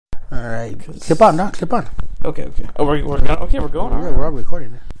All right. Clip on, now. Clip on. Okay. Oh, we're going. Okay, we're going. Yeah, we're all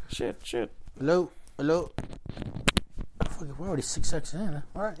recording. Shit. Hello. Fuck, we're already 6 seconds in. Huh?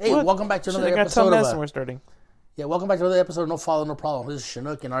 All right. Hey, What? welcome back to another I got episode 10 minutes of... and we're starting. Yeah, welcome back to another episode of No Follow, No Problem. This is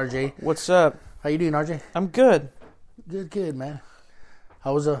Chinook and RJ. What's up? How you doing, RJ? I'm good. Good, man.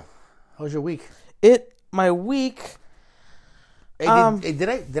 How was your week? My week... Hey,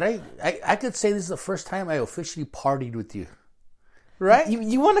 did I could say this is the first time I officially partied with you. Right?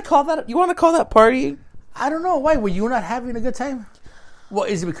 You want to call that? You want to call that party? I don't know. Why? Were you not having a good time? Well,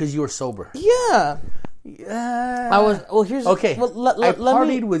 is it because you were sober? Yeah. I was. Well, here's okay. Well, I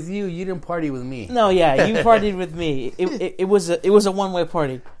partied with you. You didn't party with me. No, yeah, you partied with me. It was a one-way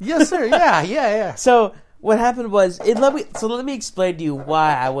party. Yes, sir. Yeah. So what happened was let me explain to you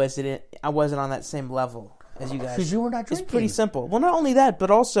why I wasn't on that same level as you guys. Because you were not drinking. It's pretty simple. Well, not only that,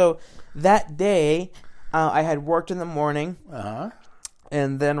 but also that day I had worked in the morning.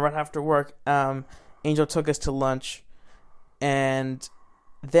 And then right after work, Angel took us to lunch, and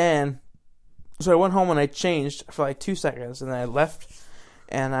then so I went home and I changed for like 2 seconds, and then I left,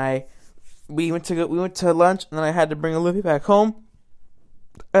 and we went to lunch, and then I had to bring Olivia back home,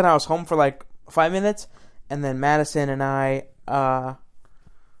 and I was home for like 5 minutes, and then Madison and I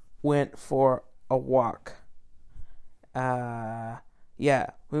went for a walk. We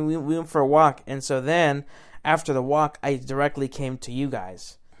went for a walk, and so then. After the walk, I directly came to you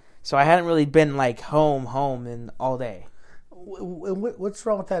guys. So I hadn't really been like home in all day. What's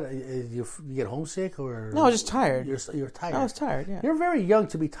wrong with that? You get homesick or? No, I was just tired. You're tired. I was tired, yeah. You're very young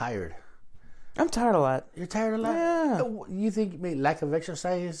to be tired. I'm tired a lot. You're tired a lot? Yeah. You think maybe lack of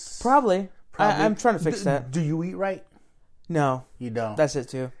exercise? Probably. I'm trying to fix that. Do you eat right? No. You don't? That's it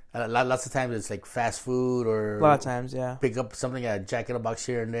too. Lots of times it's like fast food or... A lot of times, yeah. Pick up something at Jack in the Box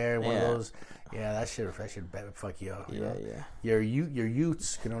here and there. One of those... Yeah, that should fuck you up. Yeah. Your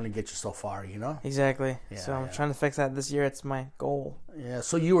youths can only get you so far, you know? Exactly. Yeah, so I'm trying to fix that this year. It's my goal. Yeah,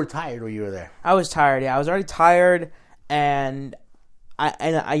 so you were tired when you were there? I was tired, yeah. I was already tired, and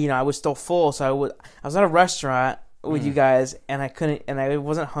I was still full, so I was at a restaurant with you guys, and I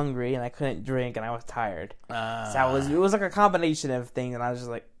wasn't hungry, and I couldn't drink, and I was tired. So it was like a combination of things, and I was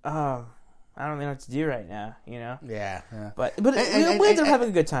just like, oh... I don't really know what to do right now, you know? Yeah. But we ended up having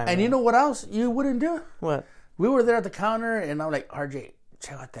a good time. And man. You know what else you wouldn't do? What? We were there at the counter, and I'm like, RJ,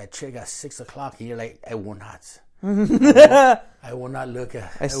 check out that chick at 6 o'clock. And you're like, I will not. I will not look at.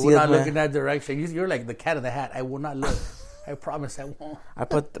 I will not look in that direction. You're like the cat in the hat. I will not look. I promise I won't. I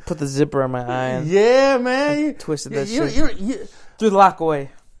put the zipper on my eye. And yeah, man. Twisted that shit. Threw the lock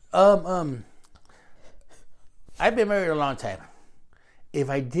away. I've been married a long time. If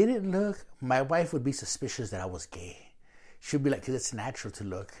I didn't look, my wife would be suspicious that I was gay. She'd be like, because it's natural to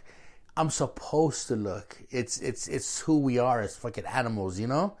look. I'm supposed to look. It's who we are as fucking animals, you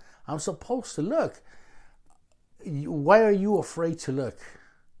know? I'm supposed to look. Why are you afraid to look?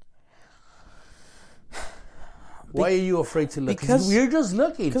 Why are you afraid to look? Because you're just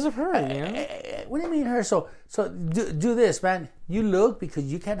looking. Because of her, you know? What do you mean her? So do this, man. You look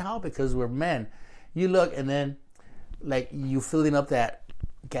because you can't help it because we're men. You look and then, like, you filling up that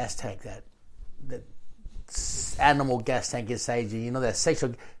gas tank, that animal gas tank inside you, you know, that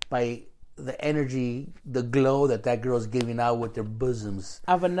sexual, by the energy, the glow that girl's giving out with their bosoms.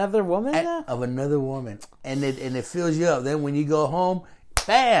 Of another woman? Of another woman. And it fills you up. Then when you go home,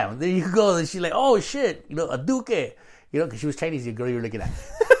 bam, there you go. And she's like, oh shit, you know, a duque. You know, because she was Chinese, the girl you were looking at.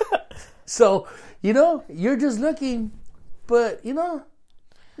 So, you know, you're just looking, but, you know,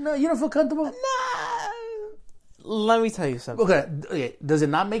 no, you don't feel comfortable? Nah. Let me tell you something. Okay. Does it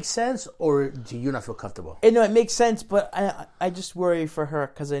not make sense, or do you not feel comfortable? No, it makes sense, but I just worry for her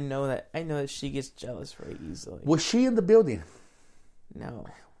because I know that she gets jealous very easily. Was she in the building? No.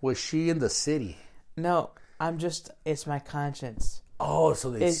 Was she in the city? No. It's my conscience. Oh,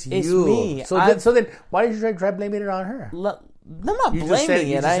 so it's you. It's me. So then, why did you try blaming it on her? I'm not blaming it. You just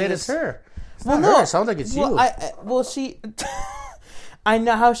said it's her. It's not her. No. It sounds like it's you. She... I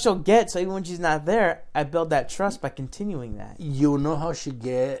know how she'll get, so even when she's not there, I build that trust by continuing that. You know how she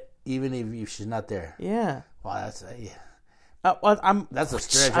get, even if she's not there. Yeah. Wow, that's that's a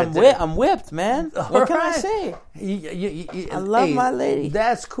stretch. I'm whipped, man. What can I say? I love my lady.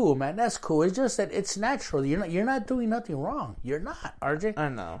 That's cool, man. That's cool. It's just that it's natural. You're not doing nothing wrong. You're not, RJ. I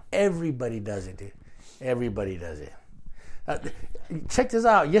know. Everybody does it, dude. Everybody does it. Check this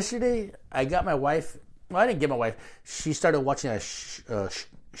out. Yesterday, I got my wife. Well, I didn't get my wife. She started watching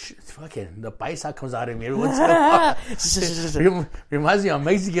fucking the paisa comes out of me every once in a while. Reminds me of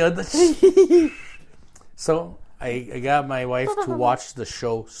Mexican. So I got my wife to watch the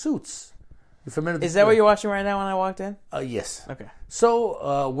show Suits. You familiar with Is that what you're watching right now when I walked in? Yes. Okay.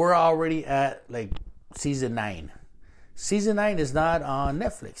 So we're already at like season 9. Season 9 is not on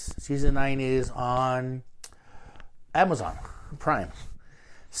Netflix. Season 9 is on Amazon Prime.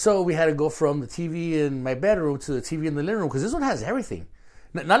 So we had to go from the TV in my bedroom to the TV in the living room because this one has everything.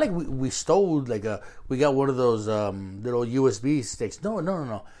 Not like we stole we got one of those little USB sticks.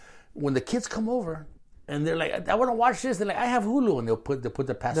 No. When the kids come over and they're like, I want to watch this, they're like, I have Hulu, and they'll put the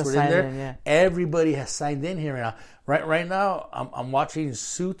password in there. Yeah. Everybody has signed in here now. Right now, I'm watching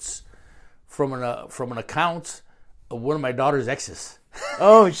Suits from an account of one of my daughter's exes.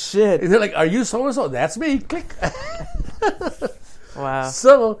 Oh shit! And they're like, are you so and so? That's me. Click. Wow.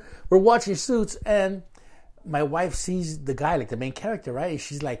 So we're watching Suits, and my wife sees the guy, like the main character, right? And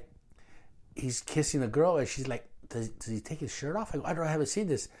she's like, he's kissing the girl, and she's like, does he take his shirt off? I go, I haven't seen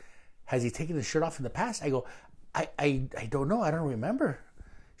this. Has he taken his shirt off in the past? I go, I don't know. I don't remember.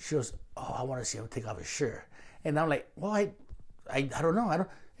 She goes, oh, I want to see him take off his shirt. And I'm like, well, I don't know.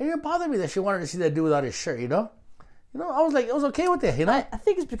 It didn't bother me that she wanted to see that dude without his shirt, you know? I was like, I was okay with it, you know? I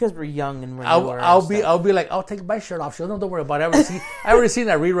think it's because we're young and we're newer. I'll be like, I'll take my shirt off. She goes, no, don't worry about it. I already seen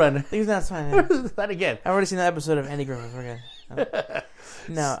that rerun. I think that's fine. Yeah. Not again. I've already seen that episode of Andy Griffith. We're good.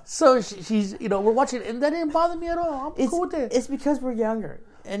 No. So she's, we're watching, and that didn't bother me at all. I'm cool with it. It's because we're younger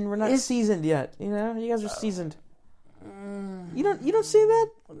and we're not seasoned yet. You know, you guys are seasoned. You don't see that?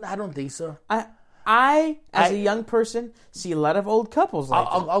 I don't think so. I as a young person see a lot of old couples like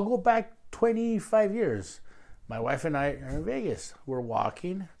that. I'll go back 25 years. My wife and I are in Vegas. We're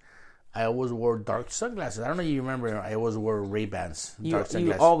walking. I always wore dark sunglasses. I don't know if you remember. I always wore Ray-Bans, dark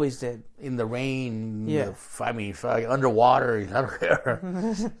sunglasses. You always did. In the rain. Yeah. Underwater. I don't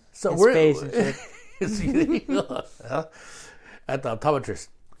care. So we're space and shit. At the optometrist.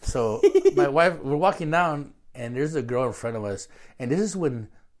 So my wife, we're walking down, and there's a girl in front of us, and this is when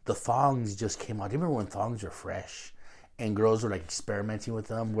the thongs just came out. Do you remember when thongs were fresh? And girls were like experimenting with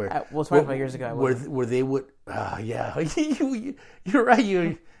them. 25 years ago. Where they would, yeah, you're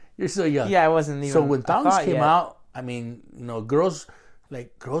right. You're so young. Yeah, I wasn't even. So when thongs came out, I mean, girls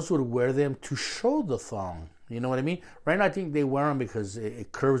would wear them to show the thong. You know what I mean? Right now, I think they wear them because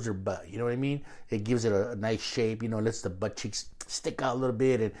it curves their butt. You know what I mean? It gives it a nice shape. Lets the butt cheeks stick out a little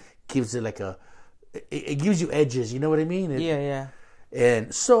bit and gives it it gives you edges. You know what I mean? Yeah.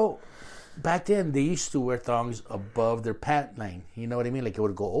 And so back then, they used to wear thongs above their pant line. You know what I mean? Like it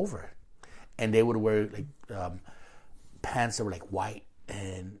would go over. And they would wear pants that were like white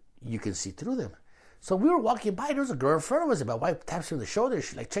and you can see through them. So we were walking by. There was a girl in front of us. And my wife taps her on the shoulder.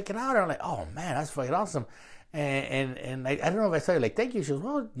 She's like, check it out. And I'm like, oh, man, that's fucking awesome. And I don't know if I started like, thank you. She goes,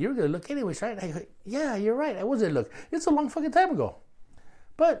 well, you're going to look anyways, right? I go, yeah, you're right. I wasn't look. It's a long fucking time ago.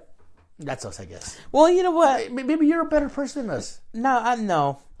 But that's us, I guess. Well, you know what? Maybe you're a better person than us. No,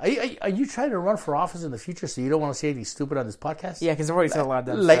 no. Are you trying to run for office in the future so you don't want to say anything stupid on this podcast? Yeah, because I've already said a lot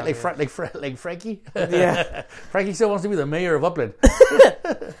of dumb stuff. Like Frankie? Yeah. Frankie still wants to be the mayor of Upland.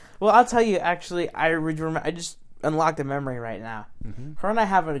 Well, I'll tell you, actually, I just unlocked a memory right now. Mm-hmm. Her and I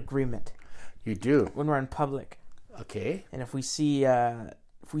have an agreement. You do? When we're in public. Okay. And if we see, I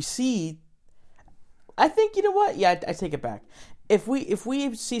think, you know what? Yeah, I take it back. If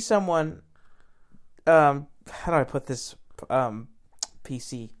we see someone, how do I put this,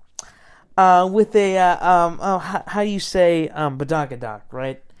 PC, with a, how do you say, badagadak,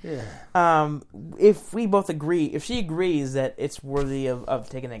 right? Yeah. If we both agree, if she agrees that it's worthy of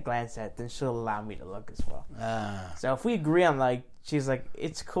taking a glance at, then she'll allow me to look as well. So if we agree on she's like,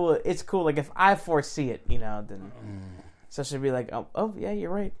 it's cool. Like if I foresee it, then, so she'll be like, oh yeah,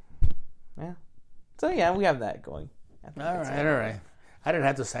 you're right. Yeah. So yeah, we have that going. All right. I didn't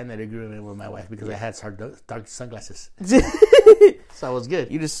have to sign that agreement with my wife because I had dark sunglasses. So I was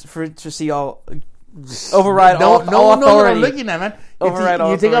good. You just to see all override all authority. No, what I'm looking at, man. Override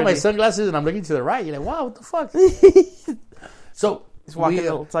all you take out my authority. sunglasses and I'm looking to the right. You're like, wow, what the fuck? So he's walking.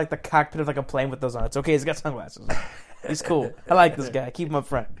 It's like the cockpit of a plane with those on. It's okay. He's got sunglasses. He's cool. I like this guy. Keep him up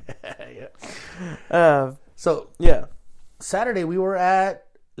front. Yeah. So yeah, Saturday we were at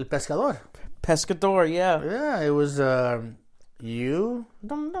El Pescador. Pescador, yeah. Yeah, it was you,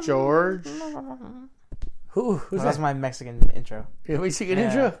 George. Who's that? That's my Mexican intro. Your Mexican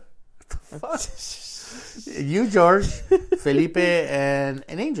intro? What the fuck? You, George, Felipe, and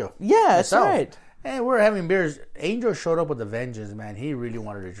Angel. Yeah, that's right. And we're having beers. Angel showed up with a vengeance, man. He really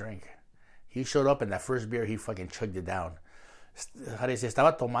wanted to drink. He showed up, and that first beer, he fucking chugged it down. How do you say?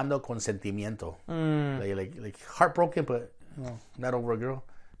 Estaba tomando con sentimiento. Like heartbroken, but not over a girl.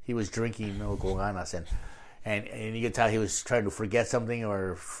 He was drinking con ganas, and you could tell he was trying to forget something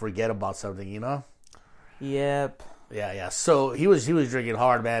or forget about something, Yep. Yeah. So he was drinking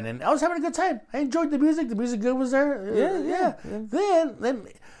hard, man, and I was having a good time. I enjoyed the music. The music good was there. Yeah. Then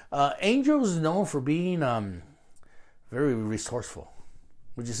Angel was known for being very resourceful.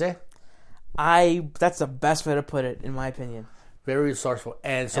 Would you say? That's the best way to put it, in my opinion. Very resourceful,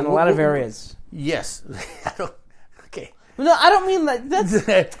 and so in a lot of areas. Yes. Okay. No, I don't mean like that's.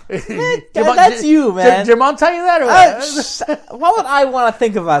 That's you, man. Did your mom tell you that? Or why would I want to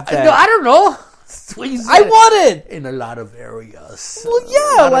think about that? No, I don't know. I wanted in a lot of areas. Well,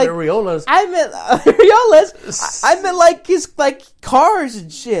 yeah, like areolas. I meant areolas. I meant like his cars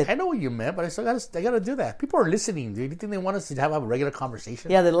and shit. I know what you meant, but I gotta do that. People are listening. Do you think they want us to have a regular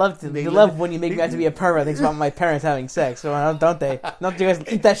conversation? Yeah, they love to. They love when you make me out to be a pervert. Thinks about my parents having sex. So don't they? Don't you guys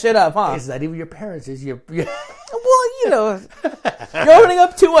eat that shit up, huh? It's not even your parents. It's your. Well, you're opening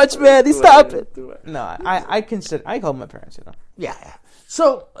up too much, man. Stop it. No, I call my parents. Yeah.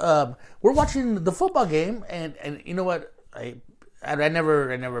 So we're watching the football game, and you know what? I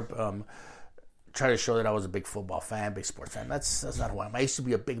never try to show that I was a big football fan, big sports fan. That's not who I am. I used to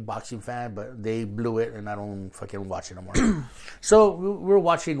be a big boxing fan, but they blew it, and I don't fucking watch it anymore. So we were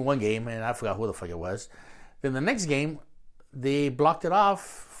watching one game, and I forgot who the fuck it was. Then the next game, they blocked it off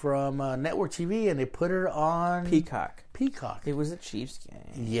from network TV, and they put it on Peacock. It was a Chiefs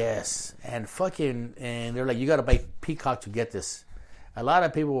game. Yes, and they're like, you got to buy Peacock to get this. A lot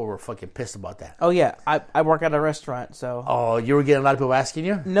of people were fucking pissed about that. Oh yeah, I work at a restaurant, so. Oh, you were getting a lot of people asking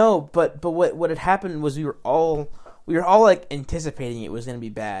you? No, but what had happened was we were all like anticipating it was going to be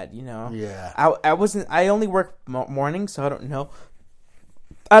bad, Yeah. I only work mornings, so I don't know.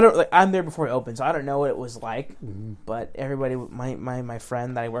 I'm there before it opens, so I don't know what it was like. Mm-hmm. But everybody, my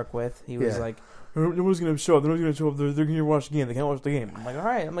friend that I work with, he was like, "Nobody's going to show up. Nobody's going to show up. They're going to watch the game. They can't watch the game." I'm like, "All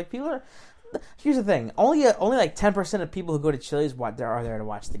right." I'm like, people are. Here's the thing: only like 10% of people who go to Chili's are there to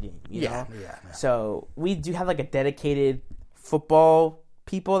watch the game. You know? Yeah. So we do have like a dedicated football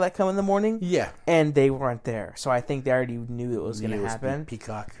people that come in the morning. Yeah, and they weren't there, so I think they already knew it was going to happen.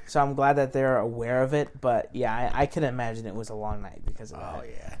 Peacock. So I'm glad that they're aware of it. But yeah, I couldn't imagine it was a long night because of that. Oh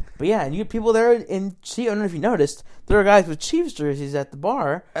yeah. But yeah, and you get people there in I don't know if you noticed, there are guys with Chiefs jerseys at the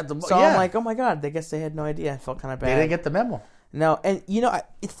bar. So I'm like, oh my god, I guess they had no idea. I felt kind of bad. They didn't get the memo. No, and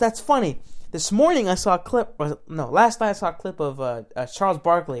that's funny. This morning I saw a clip. Last night I saw a clip of Charles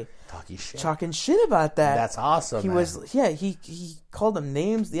Barkley talking shit about that. That's awesome. He called them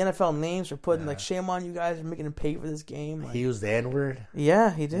names, the NFL names, for putting like shame on you guys for making him pay for this game. Like, he used the N-word.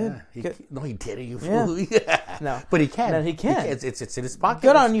 Yeah, he did. Yeah. No, he didn't. You fool. Yeah. No, but he can. No, he can. It's in his pocket.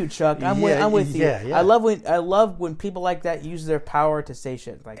 Good on you, Chuck. I'm with you. Yeah. I love when people like that use their power to say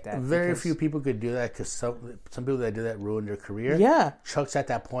shit like that. Very few people could do that because some people that do that ruin their career. Yeah, Chuck's at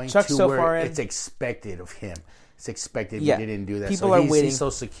that point. Chuck's so far in. It's expected of him. It's expected he didn't do that. People are waiting. He's so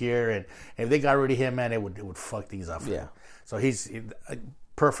secure, and if they got rid of him, man, it would fuck things up. Yeah. So he's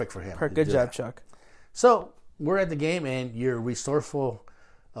perfect for him. Good job, Chuck. So we're at the game, and you're resourceful.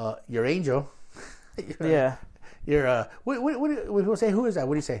 You're Angel. You're what say? Who is that?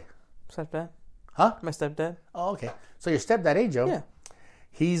 What do you say? Stepdad. Huh? My stepdad. Oh, okay. So your stepdad, Angel. Yeah.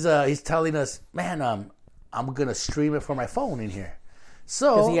 He's telling us, man, I'm gonna stream it from my phone in here.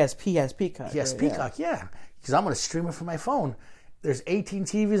 So because he has Peacock. He has Peacock, yeah. Because I'm gonna stream it from my phone. There's 18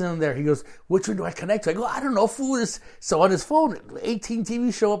 TVs in there. He goes, which one do I connect to? I go, I don't know, fool. So on his phone, 18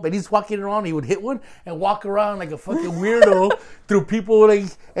 TVs show up, and he's walking around. He would hit one and walk around like a fucking weirdo through people,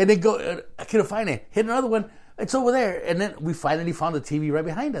 and then go. I couldn't find it. Hit another one. It's over there. And then we finally found the TV right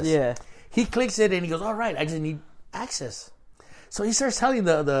behind us. Yeah. He clicks it, and he goes, all right, I just need access. So he starts telling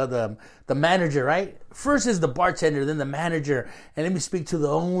the manager, right? First is the bartender, then the manager, and let me speak to the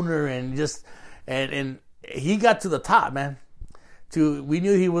owner, and and he got to the top, man. We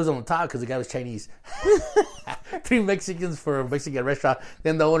knew he was on the top because the guy was Chinese. 3 Mexicans for a Mexican restaurant,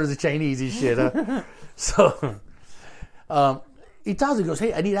 then the owner's a Chinese and shit. So he tells him, he goes,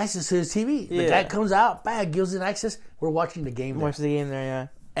 hey, I need access to his TV. The guy comes out, bang, gives him access. We're watching the game there. Watch the game there, yeah.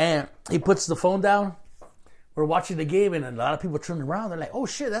 And he puts the phone down. We're watching the game, and a lot of people turn around. They're like, oh,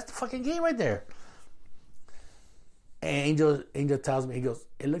 shit, that's the fucking game right there. And Angel tells me, he goes,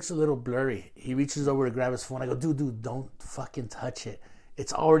 it looks a little blurry. He reaches over to grab his phone. I go, dude, don't fucking touch it.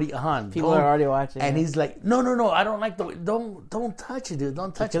 It's already on. People are already watching. And he's like, no, I don't like don't touch it, dude.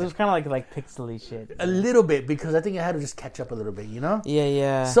 Don't touch it. Because it's kind of like pixely shit. A little bit, because I think I had to just catch up a little bit, you know?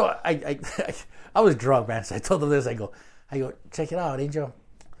 Yeah. So I was drunk, man. So I told him this. I go, check it out, Angel.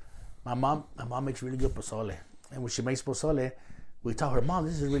 My mom makes really good pozole. And when she makes pozole, we tell her, Mom,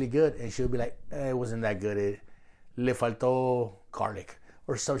 this is really good. And she'll be like, it wasn't that good. Le faltó garlic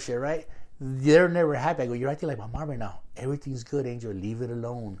or some shit, right? They're never happy. I go, you're acting like my mom right now. Everything's good, Angel. Leave it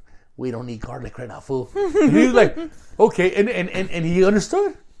alone. we don't need garlic right now, fool. And he was like, okay. And he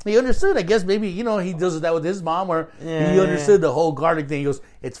understood. He understood. I guess maybe, he does that with his mom, or he understood the whole garlic thing. He goes,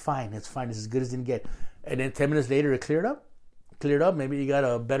 it's fine. It's fine. It's as good as it can get. And then 10 minutes later, it cleared up. Maybe you got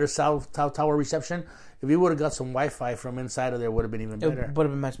a better cell tower reception. If you would have got some Wi-Fi from inside of there, it would have been even better. It would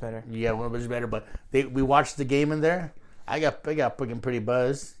have been much better. Yeah, it would have been better. But we watched the game in there. I got pretty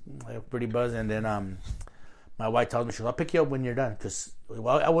buzzed. And then my wife told me, I'll pick you up when you're done. Because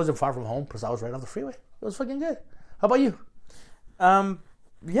I wasn't far from home because I was right on the freeway. It was fucking good. How about you?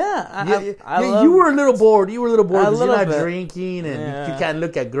 Yeah, you were a little bored. Because you're not bit. Drinking and you can't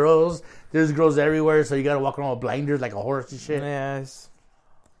look at girls. There's girls everywhere, so you got to walk around with blinders like a horse and shit. Yeah, it's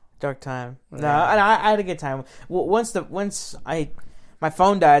dark time. No, I had a good time. Once my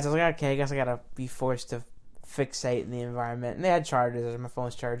phone died, I was like, okay, I guess I gotta be forced to fixate in the environment. And they had chargers, my phone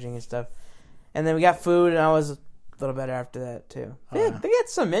was charging and stuff. And then we got food, and I was a little better after that too. They got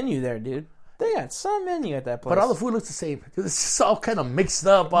some menu there, dude. They got some menu at that place. But all the food looks the same. It's just all kind of mixed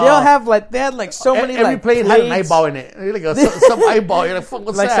up. They all have they had so many every plate had an eyeball in it. Like some eyeball. You're like, fuck,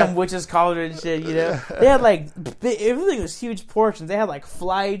 what's like that? some witch's cauldron and shit, They had everything was huge portions. They had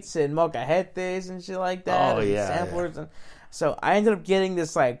flights and molcajetes and shit like that. Oh, and yeah. samplers. And so I ended up getting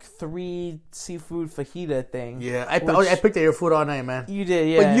this 3 seafood fajita thing. Yeah, I picked at your food all night, man. You did,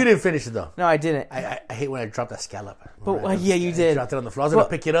 yeah. But you didn't finish it though. No, I didn't. I hate when I drop that scallop. But you did. I dropped it on the floor. I was gonna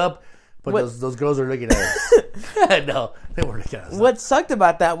pick it up. But those girls were looking at us. No, they were looking at us. What sucked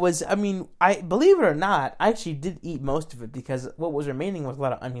about that was, I believe it or not, I actually did eat most of it because what was remaining was a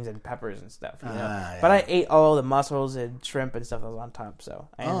lot of onions and peppers and stuff. Yeah. But I ate all the mussels and shrimp and stuff that was on top. So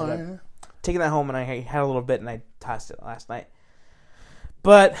I ended up taking that home, and I had a little bit, and I tossed it last night.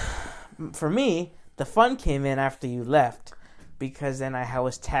 But for me, the fun came in after you left, because then I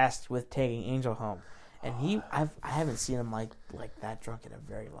was tasked with taking Angel home. And I haven't seen him like that drunk in a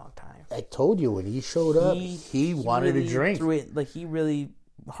very long time. I told you when he showed up, he wanted really a drink. Threw it, he really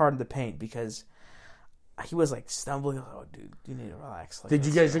hardened the paint because he was stumbling. Oh, dude, you need to relax. Did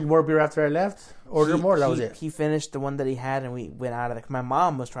you guys drink more beer after I left? Order more? That was it. He finished the one that he had, and we went out of it. My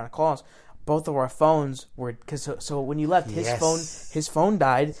mom was trying to call us. Both of our phones were so when you left, his phone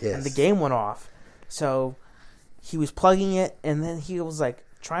died, and the game went off. So he was plugging it, and then he was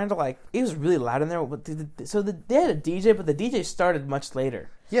trying to it was really loud in there. But they had a DJ, but the DJ started much later.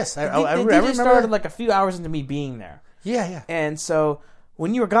 Yes, I remember. DJ started a few hours into me being there. Yeah. And so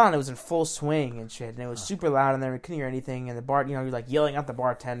when you were gone, it was in full swing and shit, and it was super loud in there. We couldn't hear anything, and the bar, you're yelling at the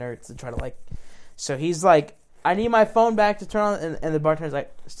bartender to try to So he's like, "I need my phone back to turn on," and the bartender's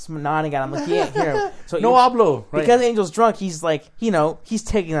nodding at him, he can't hear him. So no hablo. Right. Because Angel's drunk, he's he's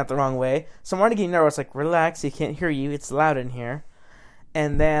taking that the wrong way. So I'm already getting nervous. Relax, he can't hear you. It's loud in here.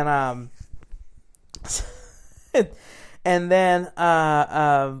 And then,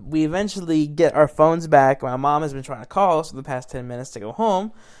 we eventually get our phones back. My mom has been trying to call us for the past 10 minutes to go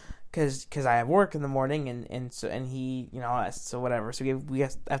home, because I have work in the morning, and he, so whatever. So we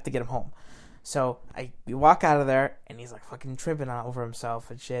have to get him home. So we walk out of there, and he's fucking tripping over himself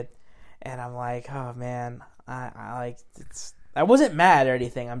and shit. And I'm like, oh man, I wasn't mad or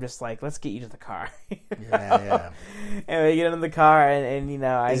anything. I'm just let's get you to the car. Yeah. And we get in the car, and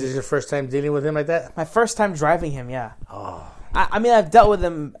Is this your first time dealing with him like that? My first time driving him, yeah. Oh. I've dealt with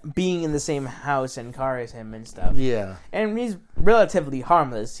him being in the same house and car as him and stuff. Yeah. And he's relatively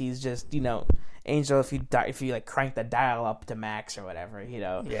harmless. He's just, Angel, if you crank the dial up to max or whatever,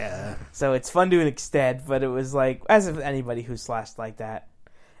 Yeah. So it's fun to an extent, but it was as if anybody who slashed like that.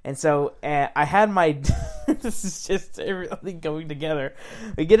 And so I had my... this is just everything going together.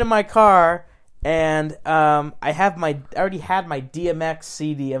 We get in my car, and I already had my DMX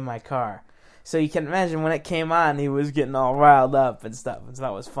CD in my car. So you can imagine when it came on, he was getting all riled up and stuff. And so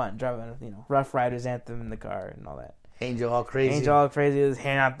that was fun, driving, Rough Riders anthem in the car and all that. Angel all crazy. Angel all crazy. He was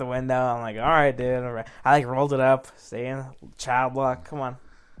hanging out the window. I'm like, all right, dude. All right. I rolled it up, saying, child block. Come on,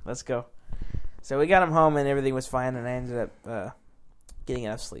 let's go. So we got him home, and everything was fine. And I ended up getting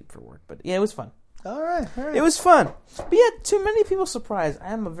enough sleep for work. But yeah, it was fun. All right. It was fun. But yeah, too many people surprised.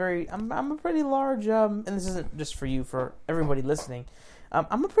 I'm a pretty large, and this isn't just for you, for everybody listening.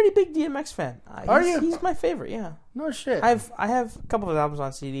 I'm a pretty big DMX fan. Are you? He's my favorite. Yeah. No shit. I have a couple of albums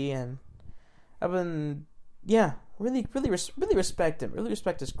on CD, and I've been really respect him. Really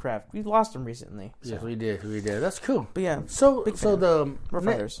respect his craft. We lost him recently. So. Yes, we did. That's cool. But yeah. So the Rough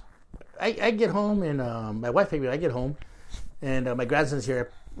Riders. I get home, and my wife maybe I get home, and my grandson's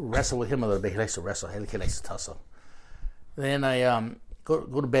here. Wrestle with him a little bit. He likes to wrestle. He likes to tussle. Then I go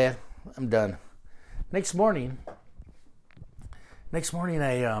to bed. I'm done. Next morning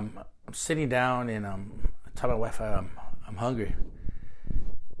I'm sitting down, and I tell my wife I'm hungry.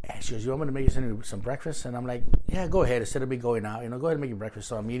 And she goes, you want me to make you some breakfast? And I'm like, yeah, go ahead. Instead of me going out, go ahead and make your breakfast.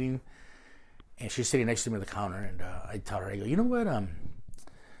 So I'm eating, and she's sitting next to me on the counter, and I tell her, I go, you know what? I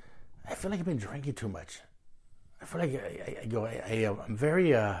feel like I've been drinking too much. I feel like I'm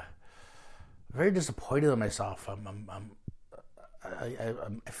very, very disappointed in myself.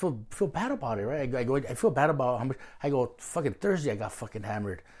 I feel bad about it, right? I feel bad about how much. I go, fucking Thursday, I got fucking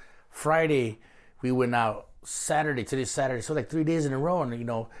hammered. Friday, we went out. Today's Saturday, so like 3 days in a row, and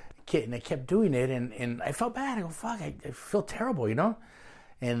I kept doing it, and I felt bad. I go, fuck, I feel terrible,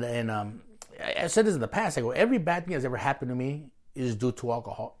 and I said this in the past. I go, every bad thing that's ever happened to me is due to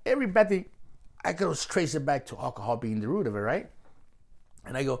alcohol. Every bad thing, I could trace it back to alcohol being the root of it, right?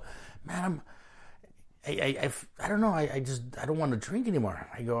 And I go, man, I don't know. I don't want to drink anymore.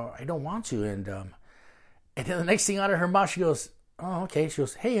 I go, I don't want to, and then the next thing out of her mouth, she goes, oh, okay. She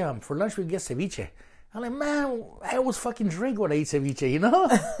goes, hey, for lunch we get ceviche. I'm like, man, I always fucking drink when I eat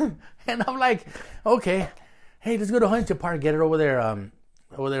ceviche, And I'm like, okay, hey, let's go to Huntington Park, get it over there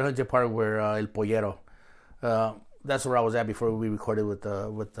Huntington Park where El Pollero. That's where I was at before we recorded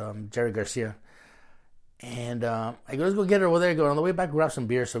with Jerry Garcia. And I go, let's go get it over there. Go on the way back, grab some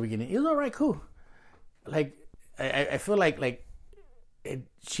beer so we can eat. It was all right, cool. Like, I feel like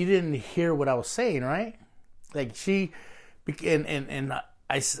she didn't hear what I was saying, right? Like and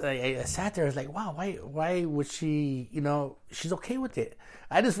I sat there. I was like, wow, why would she? She's okay with it.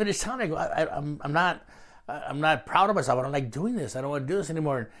 I just finished telling her, I go, I'm not proud of myself. I don't like doing this. I don't want to do this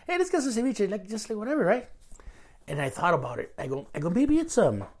anymore. And, hey, let's get some ceviche, just whatever, right? And I thought about it. I go, maybe it's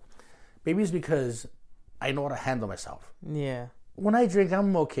because I know how to handle myself. Yeah. When I drink,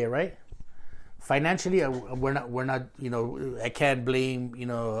 I'm okay, right? Financially, we're not. I can't blame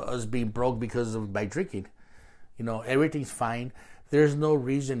us being broke because of my drinking. Everything's fine. There's no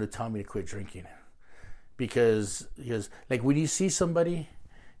reason to tell me to quit drinking, because like when you see somebody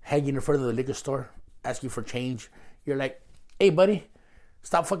hanging in front of the liquor store asking for change, you're like, hey buddy,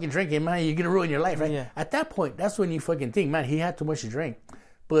 stop fucking drinking, man. You're gonna ruin your life, right? Yeah. At that point, that's when you fucking think, man, he had too much to drink.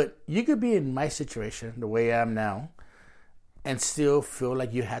 But you could be in my situation, the way I am now, and still feel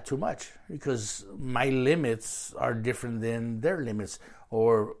like you had too much, because my limits are different than their limits,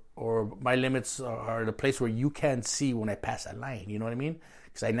 or my limits are the place where you can't see when I pass that line. You know what I mean?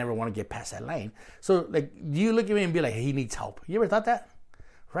 Because I never want to get past that line. So, like, you look at me and be like, hey, he needs help. You ever thought that?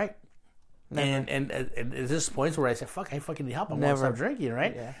 Right? Never. And there's this points where I say, fuck, I fucking need help. I want to stop drinking,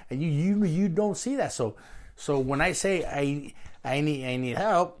 right? Yeah. And you don't see that. So when I say I need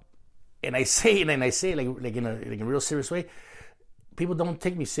help, and I say it like in a real serious way, people don't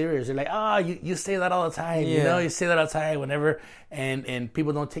take me serious. They're like, oh, you say that all the time. Yeah. You say that all the time, whenever, and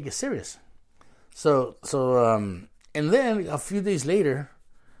people don't take it serious. So and then a few days later,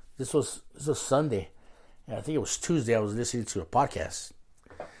 this was Sunday, and I think it was Tuesday, I was listening to a podcast,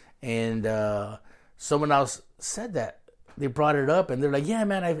 and someone else said that. They brought it up, and they're like, yeah,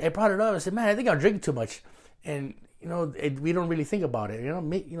 man, I brought it up. I said, man, I think I'm drinking too much. And, we don't really think about it.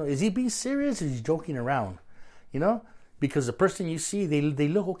 Is he being serious or is he joking around? Because the person you see, they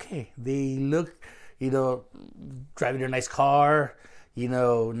look okay. They look, driving their nice car,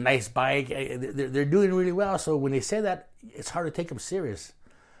 nice bike. They're doing really well. So when they say that, it's hard to take them serious,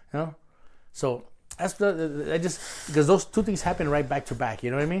 So that's because those two things happen right back to back.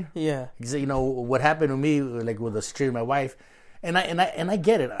 You know what I mean? Yeah. What happened to me, like with the situation with my wife, and I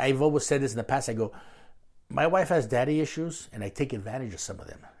get it. I've always said this in the past. I go, my wife has daddy issues, and I take advantage of some of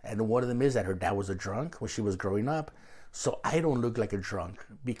them. And one of them is that her dad was a drunk when she was growing up. So I don't look like a drunk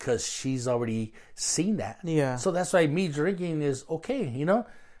because she's already seen that. Yeah. So that's why me drinking is okay,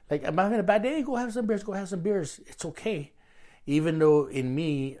 Like, I'm having a bad day, go have some beers. It's okay. Even though in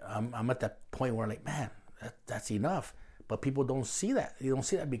me, I'm at that point where I'm like, man, that's enough. But people don't see that. They don't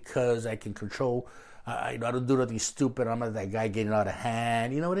see that because I can control. I don't do nothing stupid. I'm not that guy getting out of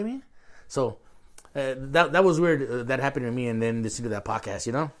hand. You know what I mean? So that was weird. That happened to me, and then listening to that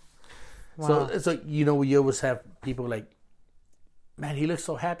podcast, Wow. So you always have people like, man, he looks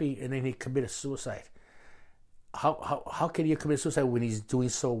so happy, and then he committed suicide. How can you commit suicide when he's doing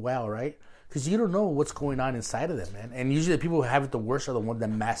so well, right? Because you don't know what's going on inside of them, man. And usually the people who have it the worst are the ones that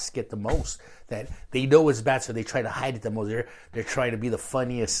mask it the most. That they know it's bad, so they try to hide it the most. They're trying to be the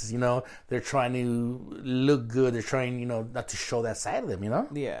funniest, They're trying to look good. They're trying, not to show that side of them,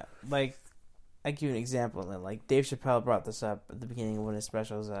 Yeah, like, I give you an example. Like, Dave Chappelle brought this up at the beginning of one of his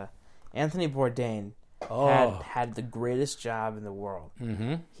specials. Anthony Bourdain had the greatest job in the world.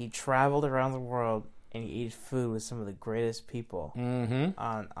 Mm-hmm. He traveled around the world, and he ate food with some of the greatest people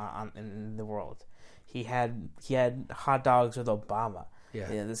on in the world. He had hot dogs with Obama.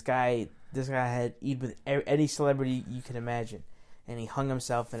 Yeah. This guy had eaten with any celebrity you can imagine, and he hung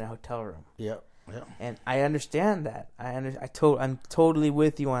himself in a hotel room. Yeah. Yeah. And I understand that. I'm totally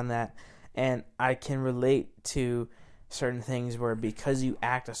with you on that, and I can relate to certain things where because you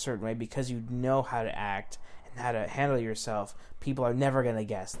act a certain way, because you know how to act and how to handle yourself, people are never going to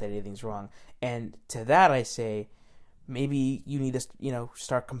guess that anything's wrong. And to that I say, maybe you need to,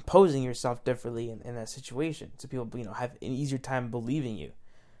 start composing yourself differently in that situation, so people, have an easier time believing you.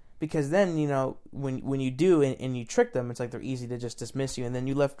 Because then, when you do and you trick them, it's like they're easy to just dismiss you, and then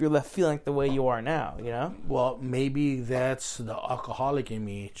you're left feeling like the way you are now, Well, maybe that's the alcoholic in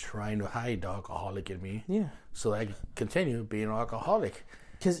me trying to hide the alcoholic in me. Yeah. So I can continue being an alcoholic.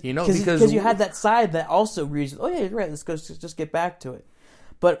 Because you had that side that also agrees, oh yeah, you're right, let's just get back to it.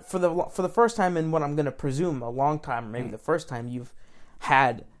 But for the first time in what I'm going to presume a long time, or maybe the first time, you've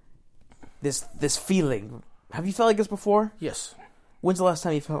had this feeling. Have you felt like this before? Yes. When's the last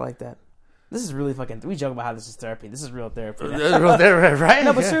time you felt like that? This is really fucking... We joke about how this is therapy. This is real therapy. This is real therapy, right?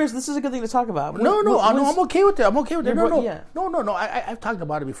 No, but seriously, this is a good thing to talk about. I'm okay with it. I'm okay with it. No. I've talked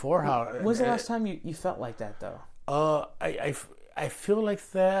about it before. When's the last time you felt like that, though? I feel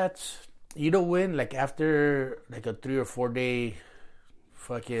like that... when? Like after like a 3 or 4 day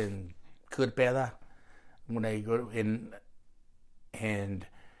fucking good peda, when I go in and...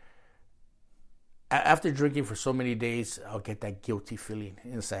 After drinking for so many days, I'll get that guilty feeling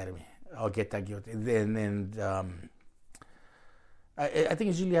inside of me. I'll get that guilty. And I think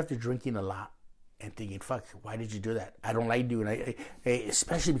it's usually after drinking a lot and thinking, fuck, why did you do that? I don't like doing it.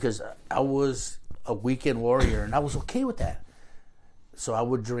 Especially because I was a weekend warrior and I was okay with that. So I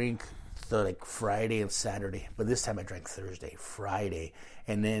would drink the Friday and Saturday. But this time I drank Thursday, Friday.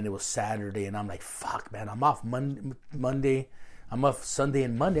 And then it was Saturday. And I'm like, fuck, man, I'm off Monday. I'm off Sunday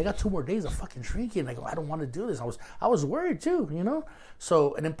and Monday. I got 2 more days of fucking drinking. I go, I don't want to do this. I was worried too,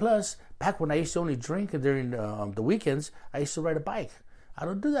 So, and then plus, back when I used to only drink during the weekends, I used to ride a bike. I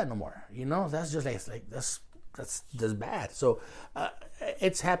don't do that no more. That's just that's bad. So,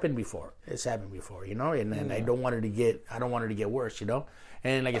 it's happened before. And I don't want it to get worse.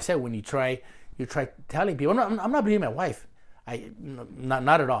 And like I said, when you try telling people, I'm not blaming my wife.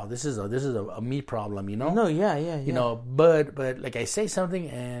 Not at all. This is a me problem, No, yeah. But like I say something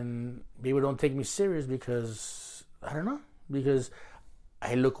and people don't take me serious because I don't know, because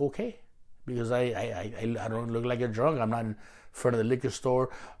I look okay, because I don't look like a drunk. I'm not in front of the liquor store.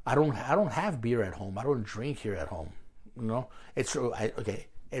 I don't have beer at home. I don't drink here at home. It's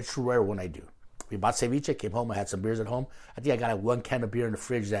it's rare when I do. We bought ceviche, came home, I had some beers at home. I think I got 1 can of beer in the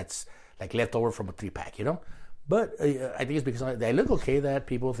fridge that's like left over from a 3-pack, But I think it's because I look okay that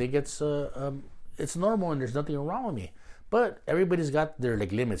people think it's normal and there's nothing wrong with me. But everybody's got their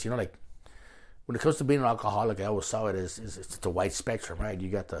limits, Like when it comes to being an alcoholic, I always saw it as it's a wide spectrum, right? You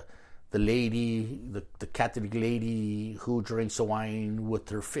got the lady, the Catholic lady who drinks wine with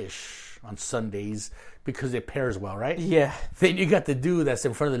her fish on Sundays because it pairs well, right? Yeah. Then you got the dude that's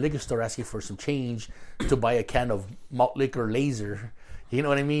in front of the liquor store asking for some change to buy a can of malt liquor laser. You know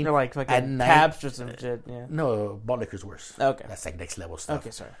what I mean? They're like fucking tabs or some shit, yeah. No, malt liquor's worse. Okay. That's like next level stuff. Okay,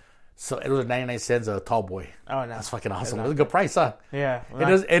 sorry. So it was 99 cents a tall boy. Oh, no. That's fucking awesome. It was a good price, huh? Yeah.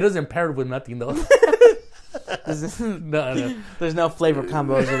 It doesn't pair with nothing, though. No. There's no flavor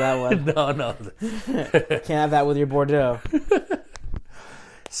combos with that one. No. Can't have that with your Bordeaux.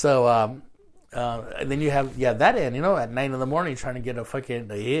 So, and then you have, that end, at 9 in the morning trying to get a fucking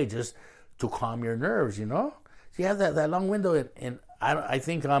just to calm your nerves, So you have that long window and I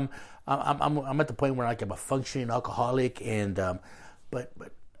think I'm at the point where I'm a functioning alcoholic, and but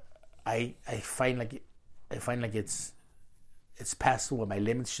I find like it's past what my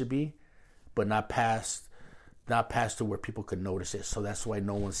limits should be, but not past to where people could notice it. So that's why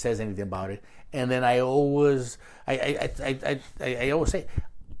no one says anything about it. And then I always say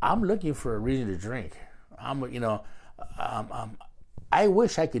I'm looking for a reason to drink. I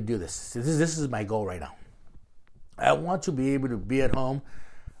wish I could do this. This is my goal right now. I want to be able to be at home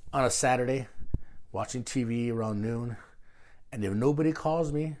on a Saturday watching TV around noon, and if nobody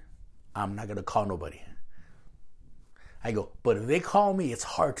calls me, I'm not going to call nobody. I go, but if they call me, it's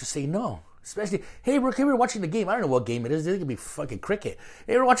hard to say no. Especially, hey, we're watching the game. I don't know what game it is. It could be fucking cricket.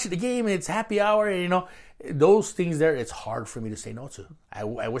 Hey, we're watching the game, and it's happy hour, and, those things there, it's hard for me to say no to. I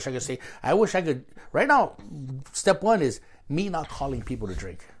wish I could. Right now, step 1 is me not calling people to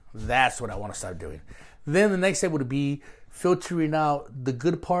drink. That's what I want to start doing. Then the next step would be filtering out the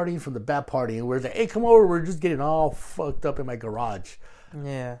good party from the bad party. And we're like, hey, come over. We're just getting all fucked up in my garage.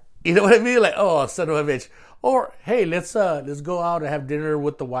 Yeah. You know what I mean? Like, oh, son of a bitch. Or, hey, let's go out and have dinner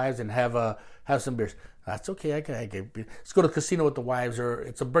with the wives and have some beers. That's okay. Let's go to the casino with the wives, or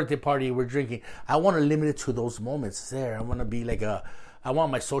it's a birthday party. We're drinking. I want to limit it to those moments there. I want to be like I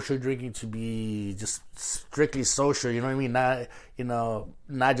want my social drinking to be just strictly social. You know what I mean?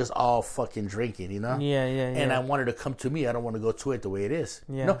 Not just all fucking drinking. You know? Yeah. And I want it to come to me. I don't want to go to it the way it is.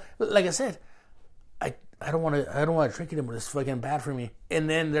 Yeah. You know? Like I said, I don't want to drink it anymore. It's fucking bad for me. And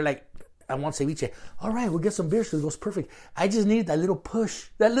then they're like, I want ceviche. All right, we'll get some beers because it goes perfect. I just needed that little push.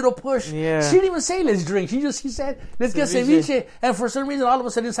 Yeah. She didn't even say let's drink. She said let's get ceviche. And for some reason, all of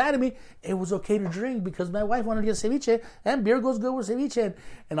a sudden inside of me, it was okay to drink because my wife wanted to get ceviche, and beer goes good with ceviche.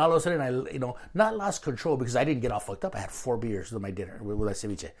 And all of a sudden, I not lost control because I didn't get all fucked up. I had 4 beers with my dinner with that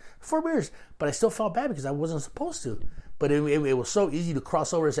ceviche. 4 beers, but I still felt bad because I wasn't supposed to. But it was so easy to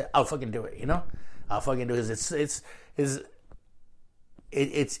cross over and say, I'll fucking do it. I'll fucking do it.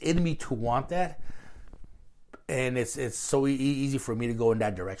 It's in me to want that, and it's so easy for me to go in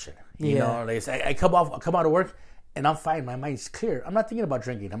that direction. You know, like I come out of work, and I'm fine. My mind's clear. I'm not thinking about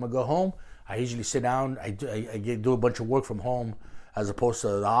drinking. I'm gonna go home. I usually sit down. I do a bunch of work from home as opposed to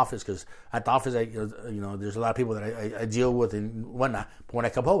the office, because at the office, there's a lot of people that I deal with and whatnot. But when I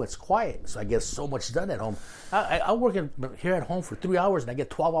come home, it's quiet, so I get so much done at home. I work here at home for 3 hours, and I get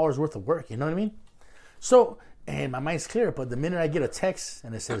 12 hours worth of work. You know what I mean? So. And my mind's clear, but the minute I get a text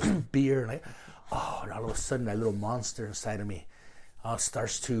and it says beer, and and all of a sudden that little monster inside of me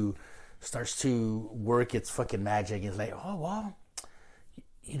starts to work its fucking magic. It's like, oh well,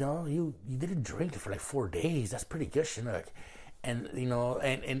 you didn't drink for like 4 days. That's pretty good, Chinook. And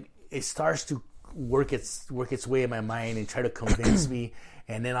and it starts to work its way in my mind and try to convince me.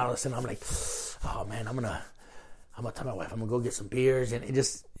 And then all of a sudden I'm like, oh man, I'm gonna tell my wife I'm gonna go get some beers, and it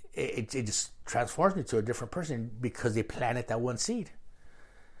just transforms me to a different person because they planted that one seed.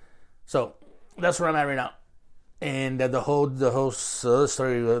 So that's where I'm at right now, and the whole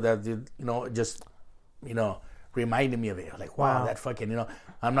story that just reminded me of it. Like wow, that fucking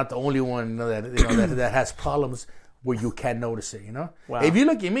I'm not the only one that has problems where you can't notice it. Wow. If you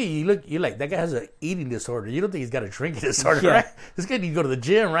look at me, you're like that guy has an eating disorder. You don't think he's got a drinking disorder, right? This guy needs to go to the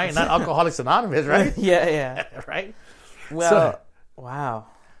gym, right? Not Alcoholics Anonymous, right? Yeah. Right. Well, wow.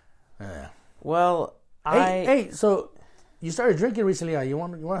 Yeah. Well, Hey, so you started drinking recently. You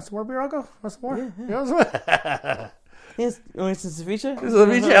want some more beer, Uncle? Want some more? Yeah. You want some more? Yes. You want some ceviche?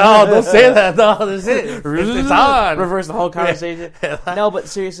 Ceviche? Oh, don't say that. No, that's it. It's on. Reverse the whole conversation. No, but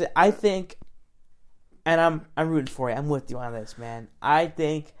seriously, I think, and I'm rooting for you. I'm with you on this, man. I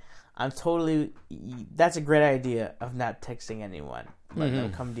think that's a great idea of not texting anyone. Let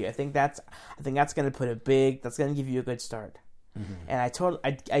them come to you. I think that's going to put that's going to give you a good start. Mm-hmm. And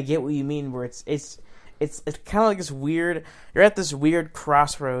I get what you mean, where it's kind of like this weird. You're at this weird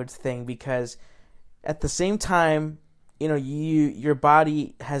crossroads thing because at the same time, your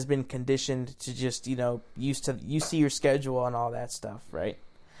body has been conditioned to just you see your schedule and all that stuff, right?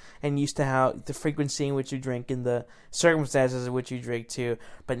 And used to how the frequency in which you drink and the circumstances in which you drink too.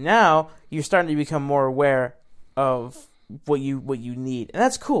 But now you're starting to become more aware of what you need, and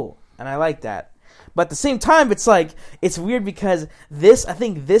that's cool, and I like that. But at the same time, it's like it's weird because I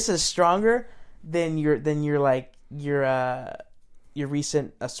think this is stronger than your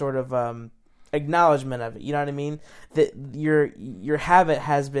recent sort of acknowledgement of it. You know what I mean? That your habit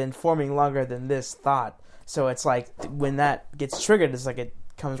has been forming longer than this thought. So it's like when that gets triggered, it's like it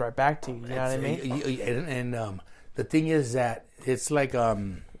comes right back to you. You know what I mean? And the thing is that it's like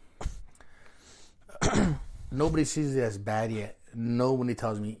nobody sees it as bad yet. Nobody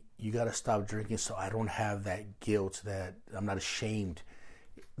tells me you got to stop drinking so I don't have that guilt, that I'm not ashamed.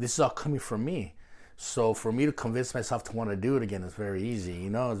 This is all coming from me. So for me to convince myself to want to do it again is very easy.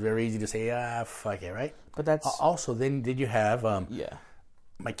 It's very easy to say, fuck it, right? But that's... Also, then did you have...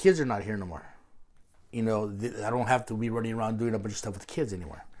 my kids are not here no more. I don't have to be running around doing a bunch of stuff with the kids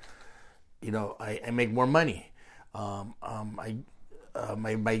anymore. I make more money. My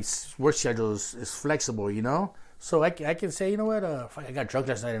work schedule is flexible, So I can say, what, I got drunk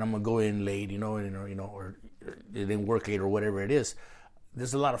last night and I'm going to go in late, or it didn't work late or whatever it is.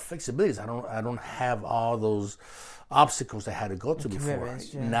 There's a lot of flexibilities. I don't have all those obstacles I had to go to before.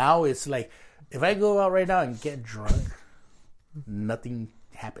 Yeah. Now it's like, if I go out right now and get drunk, nothing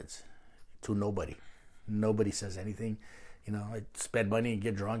happens to nobody. Nobody says anything. I spend money and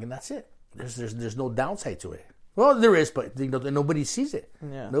get drunk and that's it. There's no downside to it. Well, there is, but nobody sees it.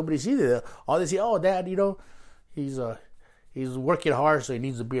 Yeah. Nobody sees it. All they see, oh, Dad, he's working hard, so he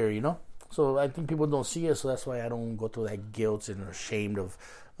needs a beer, So I think people don't see it, so that's why I don't go through that guilt and ashamed of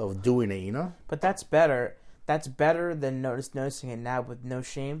doing it, But that's better. that's better than noticing it now with no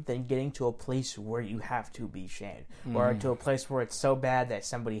shame than getting to a place where you have to be shamed or to a place where it's so bad that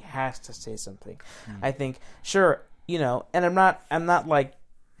somebody has to say something. I think, sure, and I'm not like,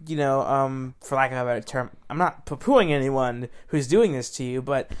 for lack of a better term, I'm not poo-pooing anyone who's doing this to you,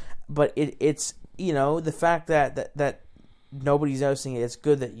 but it's the fact that nobody's noticing it. It's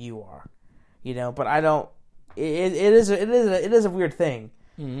good that you are, but I don't. It is a weird thing.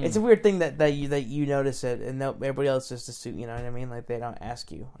 Mm-hmm. It's a weird thing that you notice it, and everybody else just assume, you know what I mean? Like they don't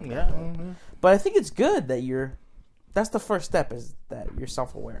ask you. Yeah. Mm-hmm. But I think it's good that that's the first step, is that you're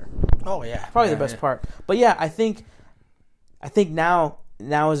self-aware. Oh yeah, probably the best part. But yeah, I think now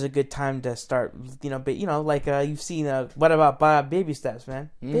is a good time to start. Like you've seen. What about baby steps,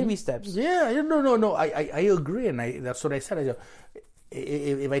 man? Mm-hmm. Baby steps. Yeah. No. I agree, and that's what I said.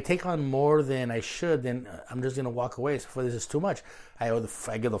 If I take on more than I should, then I'm just gonna walk away. So for this is too much. I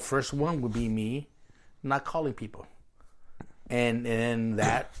get the first one would be me not calling people, and then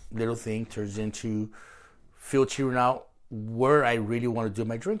that little thing turns into filtering out where I really want to do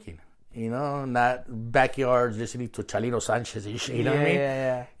my drinking. Not backyards listening to Chalino Sanchez and shit. You know what I mean?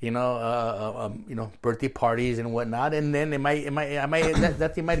 Yeah. Birthday parties and whatnot, and then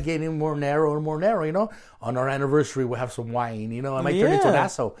that thing might get even more narrow and more narrow. On our anniversary, we'll have some wine. I might turn into an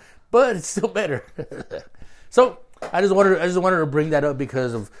asshole, but it's still better. So I just wanted to bring that up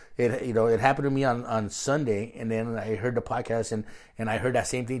because of it. It happened to me on Sunday, and then I heard the podcast and I heard that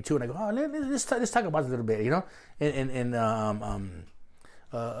same thing too, and I go, let's talk about it a little bit.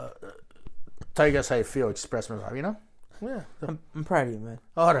 Tell you guys how you feel, express myself, Yeah. I'm proud of you, man.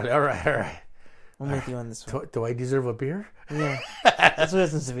 All right. I'm with you on this one. Do I deserve a beer? Yeah. Let's go to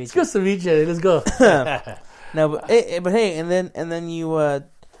some ceviche. Let's go ceviche. Let's go. No, but hey, and then you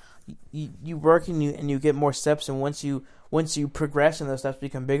work and you get more steps, and once you progress and those steps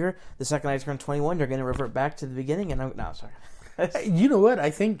become bigger, the second I turn 21, you're going to revert back to the beginning. And sorry. You know what? I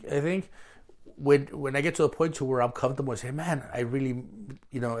think when I get to a point to where I'm comfortable and say, man, I really,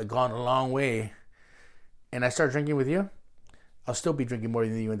 I've gone a long way, and I start drinking with you, I'll still be drinking more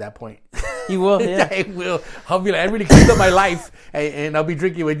than you at that point. You will, yeah. I will. I'll be like, I really cleaned up my life, and I'll be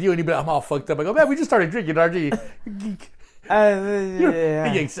drinking with you, and you'll be like, I'm all fucked up. I go, man, we just started drinking, aren't you?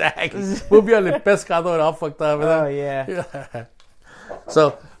 Yeah. Exactly. We'll be on the pescado and all fucked up. Oh, yeah.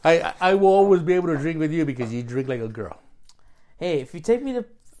 So I will always be able to drink with you because you drink like a girl. Hey, if you take me to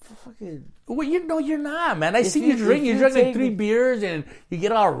fucking... Well, you're not, man. I see you drink. You drink like 3 beers and you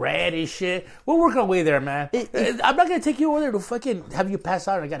get all red and shit. We'll work our way there, man. I'm not going to take you over there to fucking have you pass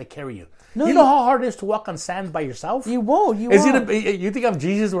out and I got to carry you. No, you know how hard it is to walk on sand by yourself? You won't. You think I'm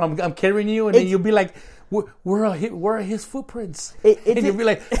Jesus when I'm carrying you and then you'll be like, where are his footprints? And you'll be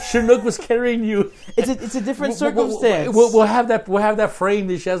like, Chinook was carrying you. It's a different circumstance. We'll have that frame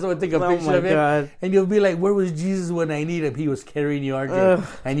that she has to take a picture of it. God. And you'll be like, where was Jesus when I need him? He was carrying you, aren't you?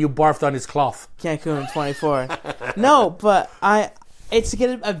 And you barfed on his cloth. Cancun in 24. No, but I'm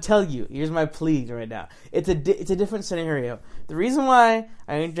telling you, here's my plea right now. It's a different scenario. The reason why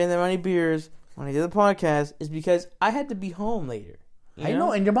I didn't drink that many beers when I did the podcast is because I had to be home later. I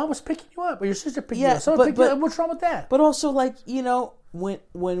know, and your mom was picking you up, or your sister picked you up. Someone picked you up. What's wrong with that? But also, like, when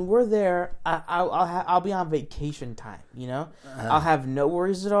we're there, I'll be on vacation time. I'll have no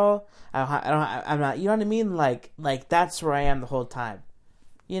worries at all. I'm not. You know what I mean? Like that's where I am the whole time.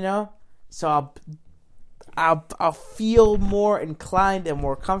 So I'll feel more inclined and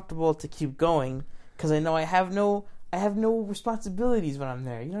more comfortable to keep going because I know I have no responsibilities when I'm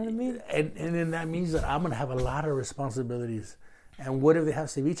there. You know what I mean? And then that means that I'm gonna have a lot of responsibilities. And what if they have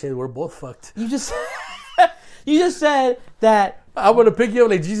ceviche? We're both fucked. You just said that I'm gonna pick you up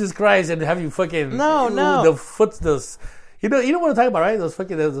like Jesus Christ and have you fucking no the foot those. You know what I'm talking about, right? Those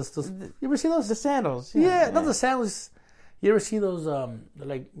fucking those you ever see those? The sandals. Yeah, not the sandals. You ever see those? A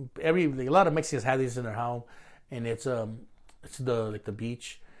lot of Mexicans have these in their home, and it's the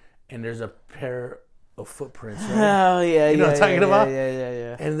beach, and there's a pair of footprints. Right? Oh yeah, you know what I'm talking about?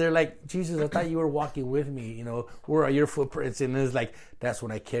 Yeah. And they're like, Jesus, I thought you were walking with me. Where are your footprints? And it's like, that's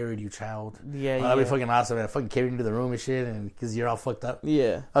when I carried you, child. Yeah, that'd be fucking awesome. I fucking carried you to the room and shit, and because you're all fucked up.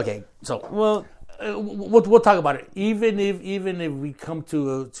 Yeah. Okay, so well, we'll talk about it. Even if we come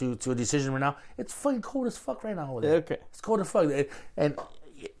to a decision right now, it's fucking cold as fuck right now. Okay. It's cold as fuck, and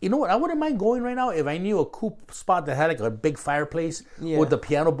you know what? I wouldn't mind going right now if I knew a cool spot that had like a big fireplace with the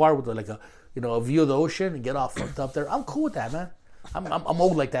piano bar with like a view of the ocean and get all fucked up there. I'm cool with that, man. I'm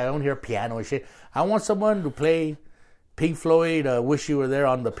old like that. I don't hear piano and shit. I want someone to play Pink Floyd, Wish You Were There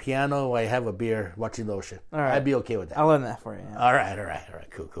on the piano while I have a beer watching the ocean. All right. I'd be okay with that. I'll learn that for you. Yeah. All right.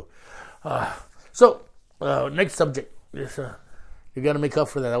 Cool. So, next subject is You got to make up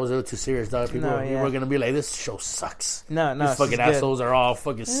for that. That was a little too serious, dog. People were going to be like, this show sucks. No. These fucking assholes are all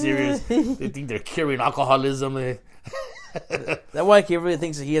fucking serious. They think they're curing alcoholism. That white kid really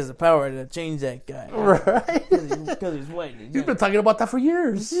thinks that he has the power to change that guy. Right? Because he's white. He's been talking about that for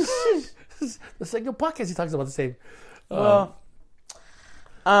years. The second podcast he talks about the same.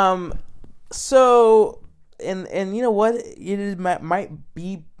 So, and you know what? It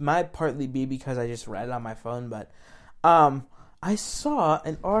might partly be because I just read it on my phone, but I saw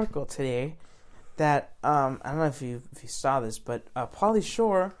an article today that I don't know if you saw this, but Pauly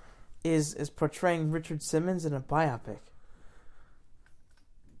Shore is portraying Richard Simmons in a biopic.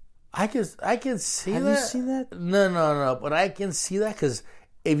 I can see that. Have you seen that? No. But I can see that because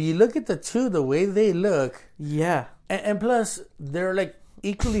if you look at the two, the way they look, yeah, and plus they're like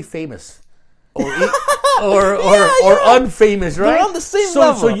equally famous, or unfamous, right? They're on the same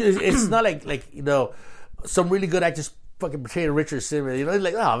level. So it's not like some really good actors fucking portraying Richard Simmons.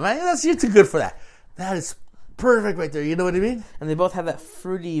 Like, oh man, you're too good for that. That is perfect right there. You know what I mean? And they both have that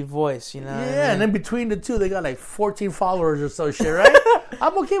fruity voice, Yeah, and then between the two, they got like 14 followers or so shit, right?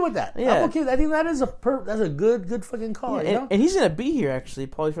 I'm okay with that. Yeah. I'm okay. I think that is that's a good fucking call. Yeah, and he's gonna be here actually.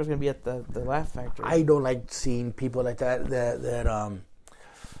 Pauly Shore's gonna be at the Laugh Factory. I don't like seeing people like that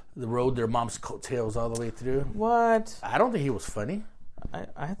rode their mom's coattails all the way through. What? I don't think he was funny.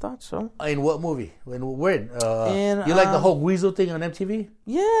 I thought so. In what movie? When? You like the whole Weasel thing on MTV?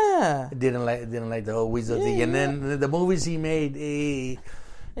 Yeah. Didn't like the whole Weasel thing. And then the movies he made, he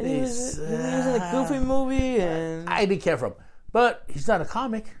was in a Goofy movie, and I didn't care for him. But he's not a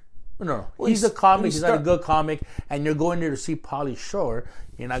comic. No. Well, he's a comic. He's not a good comic. And you're going there to see Pauly Shore.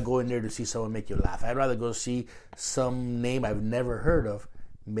 You're not going there to see someone make you laugh. I'd rather go see some name I've never heard of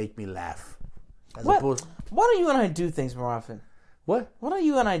make me laugh. Why don't you and I do things more often? What? Why don't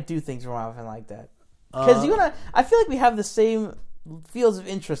you and I do things more often like that? Because you and I feel like we have the same fields of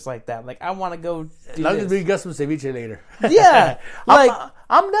interest like that. Like, I want to go do as long as this. we got some ceviche later. Yeah. Like,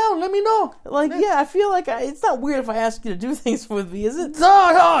 I'm down. Let me know. Like, yeah, I feel like it's not weird if I ask you to do things with me, is it?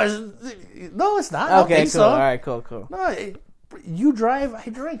 No, it's not. Okay, cool. So. All right, cool. No, you drive, I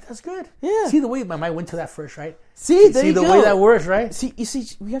drink. That's good. Yeah. See the way my mind went to that first, right? See the way that works, right? See,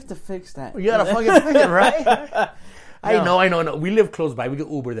 we have to fix that. You gotta fucking fix it, right? I know. We live close by. We get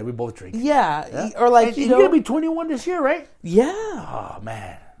Uber there. We both drink. Yeah. Or like, and you're gonna be 21 this year, right? Yeah. Oh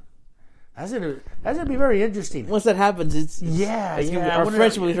man, that's gonna be very interesting. Once that happens, our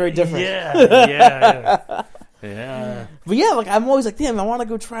friendship will be very different. Yeah. But yeah, like, I'm always like, damn, I want to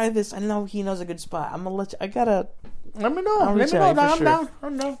go try this. I know he knows a good spot. I'm gonna let you. Let me know. I'm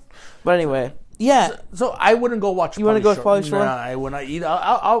down. But anyway, yeah. So I wouldn't go watch. You want to go with Pauly Shore? Nah, I would not either.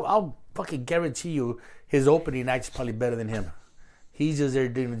 I'll fucking guarantee you, his opening act's probably better than him. He's just there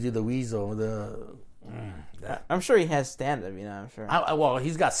to do the weasel. I'm sure he has stand up. I'm sure. Well,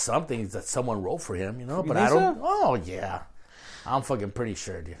 he's got something that someone wrote for him. But I So? don't. Oh yeah, I'm fucking pretty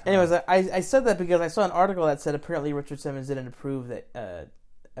sure, dude. Anyways, I said that because I saw an article that said apparently Richard Simmons didn't approve that.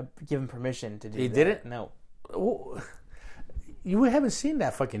 Give him permission to do. He that. didn't? No. You haven't seen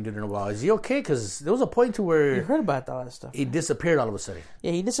that fucking dude in a while. Is he okay? Because there was a point to where You heard about all that stuff. he disappeared all of a sudden.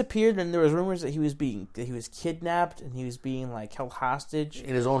 Yeah, he disappeared, and there was rumors that he was kidnapped and he was being like held hostage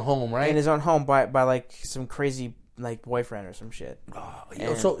In his own home, right? in his own home by like some crazy like boyfriend or some shit.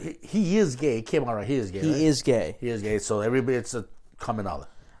 So he is gay. It came out right. He is gay. He is gay. He is gay. So everybody, it's a common knowledge.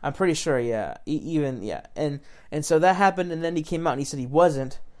 I'm pretty sure. Yeah. And so that happened, and then he came out and he said he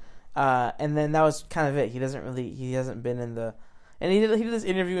wasn't. And then that was kind of it. He hasn't been in the. And he did this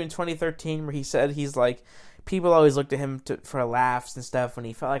interview in 2013 where he said he's like, people always looked at him for laughs and stuff when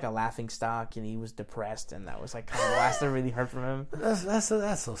he felt like a laughing stock and he was depressed, and that was like kind of the last I really heard from him. That's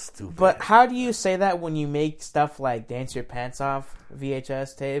so stupid. But how do you say that when you make stuff like Dance Your Pants Off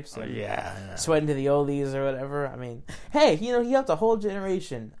VHS tapes and Sweating to the Oldies or whatever? I mean, hey, he helped a whole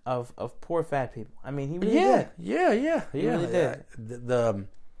generation of poor fat people. I mean, he really did. Yeah. He really did.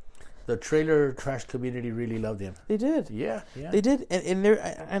 The trailer trash community really loved him. They did. Yeah. They did.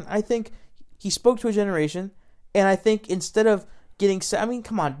 And I think he spoke to a generation, and I think instead of getting... I mean,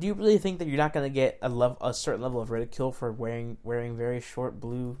 come on. Do you really think that you're not going to get a certain level of ridicule for wearing very short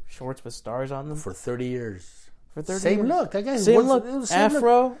blue shorts with stars on them? For 30 years. Same years. Look. That guy same look.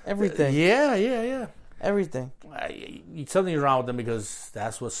 Afro, everything. Yeah. Everything. Something's wrong with them because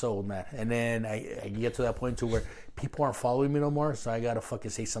that's what sold, man. And then I get to that point to where people aren't following me no more, so I got to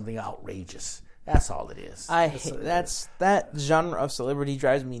fucking say something outrageous. That's all it is. That genre of celebrity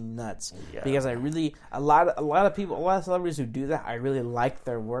drives me nuts because I really a lot of celebrities who do that, I really like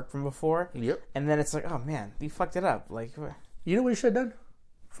their work from before. Yep. And then it's like, oh man, you fucked it up. Like, you know what you should have done?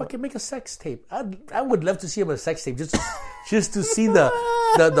 Fucking make a sex tape. I would love to see him a sex tape just to see the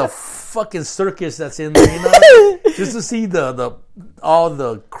fucking circus that's in there, you know? Just to see the all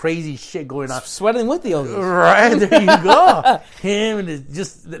the crazy shit going on. Sweating with the ogres. Right, there you go. Him and it's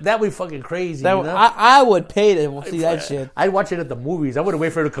just that would be fucking crazy. You know? I would pay to see that shit. I'd watch it at the movies. I wouldn't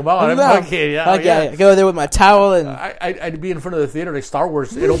wait for it to come out. Okay, I go there with my towel and I'd be in front of the theater like Star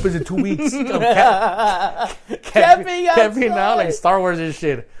Wars. It opens in 2 weeks. Camping out like Star Wars and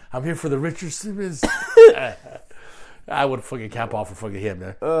shit. I'm here for the Richard Simmons. I would fucking cap off for fucking him,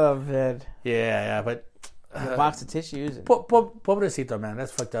 man. Oh man. Yeah, but a box of tissues. Pobrecito, man.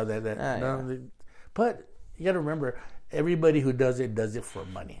 That's fucked up. But you got to remember, everybody who does it for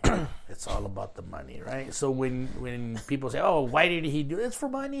money. It's all about the money, right? So when people say, "Oh, why did he do it?" It's for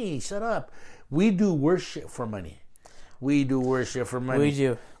money. Shut up. We do worse shit for money. We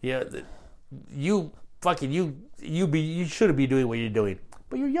do. Yeah, you shouldn't be doing what you're doing,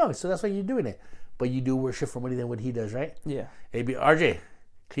 but you're young, so that's why you're doing it. But you do worse shit for money than what he does, right? Yeah. Hey, RJ,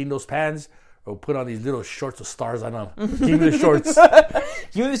 clean those pants or put on these little shorts with stars on them. Give me the shorts.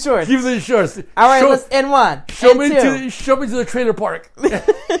 Give me the shorts. Give me the shorts. All right, let's end one. Show me to the trailer park.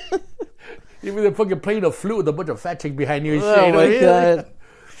 Even they're fucking playing a flute with a bunch of fat chick behind you and shit. Oh my god.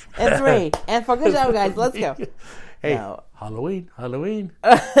 And 3. And for good job, guys. Let's go. Hey, no. Halloween.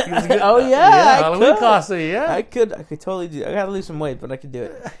 Oh yeah, Halloween costume. Yeah, I could totally do. I gotta lose some weight, but I could do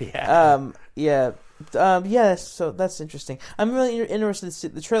it. Yeah. So that's interesting. I'm really interested to see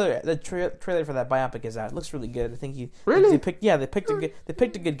the trailer. The trailer for that biopic is out. It looks really good. I think they picked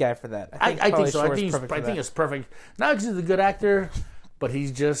a good guy for that. I think so. I think it's perfect. Not because he's a good actor, but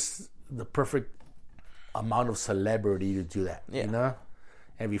he's just the perfect amount of celebrity to do that. Yeah. You know.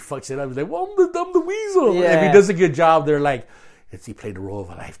 And if he fucks it up, he's like, "Well, I'm the weasel." Yeah. If he does a good job, they're like, he played the role of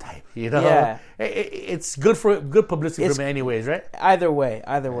a lifetime. You know, yeah. It's good publicity for him, anyways, right? Either way.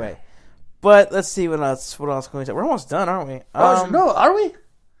 But let's see what else can we say. We're almost done, aren't we? No, are we?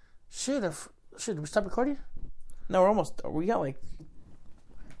 Shit, did we stop recording? No, we're almost. We got like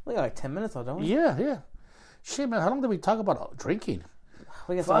 10 minutes left, don't we? Yeah. Shit, man, how long did we talk about drinking?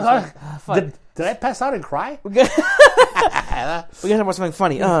 We got did I pass out and cry? We got to talk about something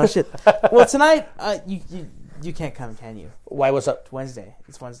funny. Oh shit! Well, tonight you can't come, can you? Why? What's up? Wednesday.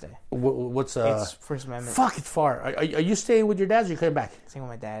 It's Wednesday. What's It's First Amendment. Fuck, it's far. Are you staying with your dads? Or you coming back? Staying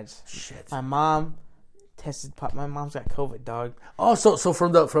with my dad's. Shit. My mom tested. My mom's got COVID, dog. Oh, so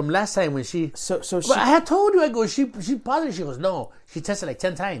from last time when she. So she. But I had told you. I go. She positive. She goes no. She tested like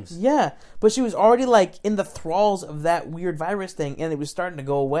 10 times. Yeah, but she was already like in the thralls of that weird virus thing, and it was starting to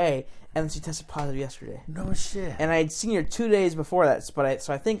go away. And then she tested positive yesterday. No shit. And I had seen her 2 days before that, but I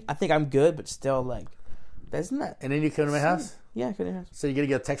think I'm good, but still like, isn't that? And then you come to my house. Yeah, I come to your house. So you're gonna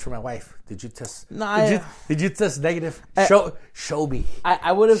get a text from my wife. Did you test? No, did you test negative? Show me.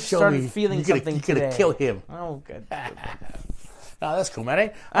 I would have started feeling something today. You're gonna kill him. Oh, good. No, that's cool,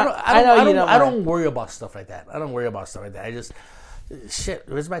 man. I don't worry about stuff like that. I just shit.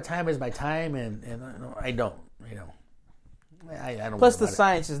 It's my time. And I don't. You know. I don't. Plus, the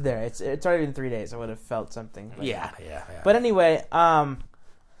science is there. It's already been 3 days. I would have felt something. Yeah. But anyway,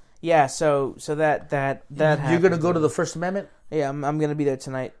 yeah. So that happened. You're gonna go to the First Amendment? Yeah, I'm gonna be there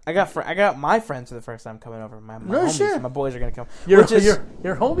tonight. I got my friends for the first time coming over. My homies, shit. My boys are gonna come. Your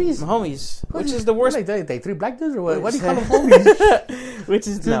homies? My homies, which is the worst. Like they 3 black dudes or what? What do you call them homies? Which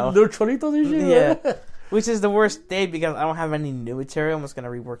is no. They're cholitos and shit. Yeah. Which is the worst day because I don't have any new material. I'm just gonna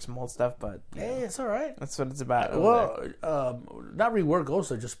rework some old stuff, but hey, it's all right. That's what it's about. Well, not rework,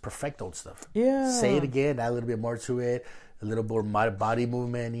 also just perfect old stuff. Yeah. Say it again, add a little bit more to it, a little more body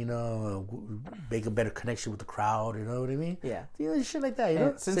movement. You know, make a better connection with the crowd. You know what I mean? Yeah. Shit like that. You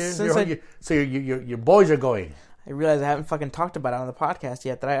know. So your boys are going. I realize I haven't fucking talked about it on the podcast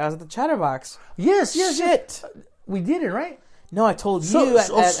yet. That I was at the Chatterbox. Yes. Shit. We did it, right? No, I told you at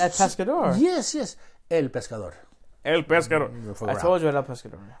Pescador. Yes. El Pescador. I told you at El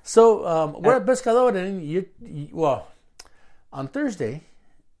Pescador. So we're at Pescador, and on Thursday,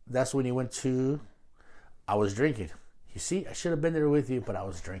 that's when you went to. I was drinking. You see, I should have been there with you, but I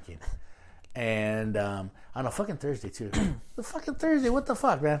was drinking, and on a fucking Thursday too. The fucking Thursday, what the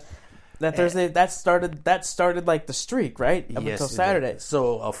fuck, man? That Thursday, that started like the streak, right? Up until Saturday.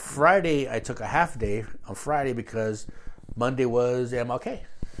 So Friday, I took a half day on Friday because Monday was MLK.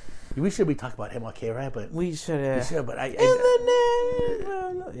 We should be talking about MLK, right? But we should, but in the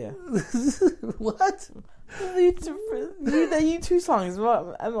name, yeah. What? The U2 song is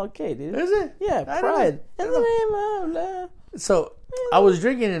about MLK, dude. Is it? Yeah, Pride. In the name of love. So I was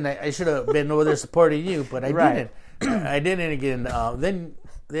drinking, and I should have been over there supporting you, but I didn't. I didn't again. Then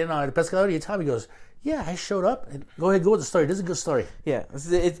the Pescador, you tell me, he goes, Yeah, I showed up. And go ahead, go with the story. This is a good story. Yeah,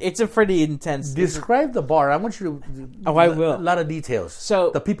 it's a pretty intense. Describe the bar. I want you to. Oh, I will. A lot of details. So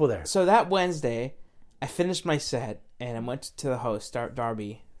the people there. So that Wednesday, I finished my set and I went to the host,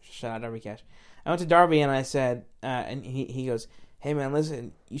 Darby. Shout out Darby Cash. I went to Darby and I said, and he goes, "Hey man,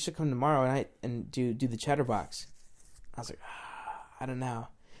 listen, you should come tomorrow night and do the Chatterbox." I was like, I don't know.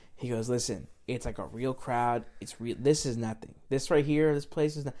 He goes, "Listen, it's like a real crowd. It's real. This is nothing. This right here, this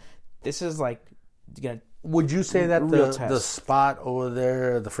place is not. This is like." Would you say that the spot over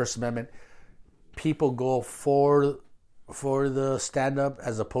there, the First Amendment, people go for the stand up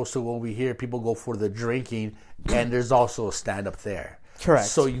as opposed to when we hear people go for the drinking, and there's also a stand up there? Correct.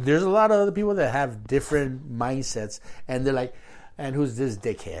 So there's a lot of other people that have different mindsets, and they're like, "And who's this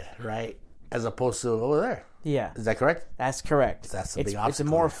dickhead?" Right? As opposed to over there. Yeah. Is that correct? That's correct. That's the big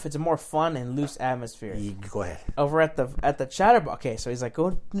obstacle. It's a more fun and loose atmosphere. Go ahead. Over at the Chatterbox. Okay, so he's like,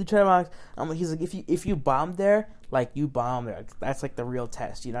 go to the Chatterbox. He's like, if you bomb there, like you bomb there. That's like the real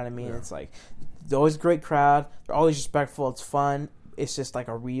test. You know what I mean? Yeah. It's like there's always a great crowd. They're always respectful. It's fun. It's just like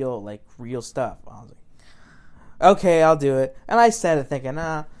real stuff. I was like, okay, I'll do it. And I said it thinking,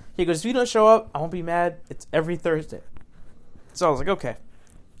 nah. He goes, if you don't show up, I won't be mad. It's every Thursday. So I was like, okay,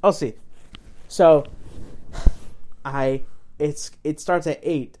 I'll see. So it starts at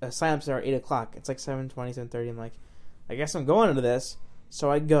 8. Sign-ups are at 8 o'clock. It's like 7:20, 7:30. I'm like, I guess I'm going into this. So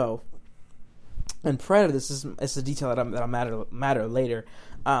I go. And prior to this, it's a detail that'll matter later.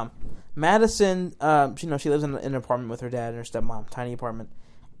 Madison, she lives in an apartment with her dad and her stepmom, tiny apartment.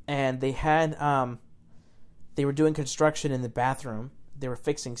 And they had, they were doing construction in the bathroom. They were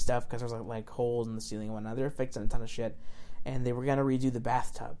fixing stuff because there was like holes in the ceiling and whatnot. They were fixing a ton of shit. And they were going to redo the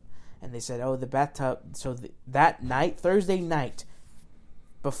bathtub. And they said, oh, the bathtub. So that night, Thursday night,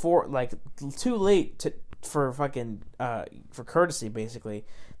 before, like, too late for fucking, for courtesy, basically,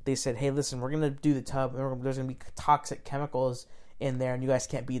 they said, hey, listen, we're going to do the tub. And there's going to be toxic chemicals in there, and you guys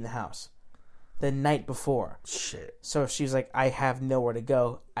can't be in the house. The night before. Shit. So she's like, I have nowhere to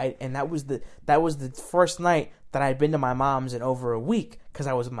go. And that was the first night that I'd been to my mom's in over a week because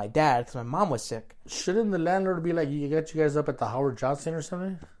I was with my dad because my mom was sick. Shouldn't the landlord be like, you got you guys up at the Howard Johnson or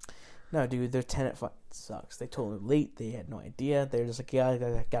something? No, dude, their tenant sucks. They told her late. They had no idea. They're just like, yeah,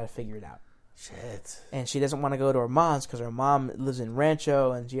 I got to figure it out. Shit. And she doesn't want to go to her mom's because her mom lives in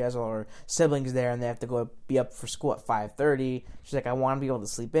Rancho and she has all her siblings there and they have to be up for school at 5:30. She's like, I want to be able to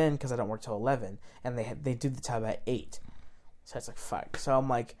sleep in because I don't work till 11. And they do the tub at 8. So it's like, fuck. So I'm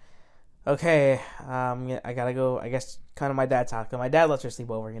like, okay, I got to go, I guess, kind of my dad's house. Because my dad lets her sleep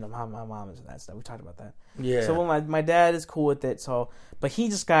over. My mom is and that stuff. We talked about that. Yeah. So my dad is cool with it. So, but he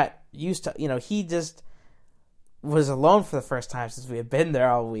just got used to, he just was alone for the first time since we had been there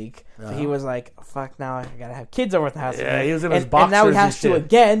all week. So he was like, fuck, now I gotta have kids over at the house. Yeah, again. he was in his boxers and now he has to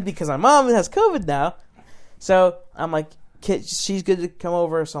again because my mom has COVID now. So I'm like, she's good to come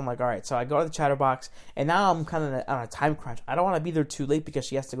over. So I'm like, all right. So I go to the Chatterbox, and now I'm kind of on a time crunch. I don't want to be there too late because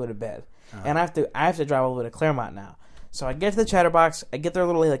she has to go to bed, and I have to drive all the way to Claremont now. So I get to the Chatterbox. I get there a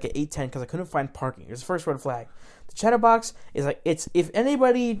little late, like at 8:10, because I couldn't find parking. It was the first red flag. The Chatterbox is like, it's, if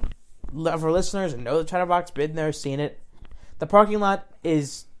anybody of our listeners and know the Chatterbox, been there, seen it, the parking lot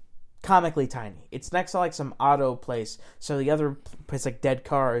is comically tiny. It's next to like some auto place. So the other place, like dead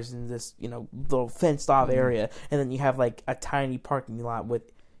cars in this, little fenced off area, and then you have like a tiny parking lot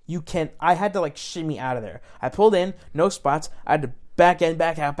with, I had to like shimmy out of there. I pulled in, no spots. I had to back in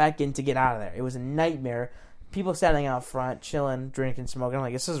to get out of there. It was a nightmare. People standing out front, chilling, drinking, smoking. I'm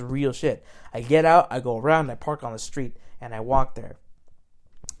like, this is real shit. I get out, I go around, I park on the street, and I walk there.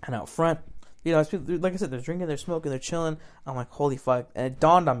 And out front, like I said, they're drinking, they're smoking, they're chilling. I'm like, holy fuck. And it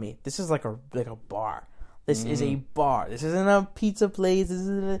dawned on me, this is like a bar. This is a bar. This isn't a pizza place. This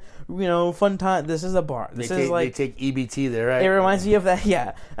isn't a, fun time. This is a bar. They take EBT there, right? It reminds me of that, yeah.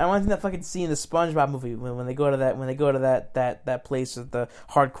 It reminds me of that fucking scene in the SpongeBob movie when they go to that place with the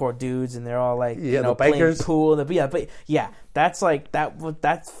hardcore dudes and they're all like, the playing bikers. pool. That's like that.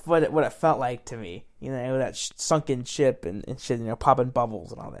 That's what it felt like to me. That sunken ship and shit. Popping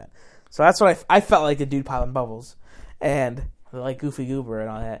bubbles and all that. So that's what I felt like the dude popping bubbles and like Goofy Goober and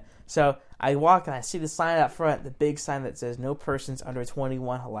all that. So I walk and I see the sign out front, the big sign that says no persons under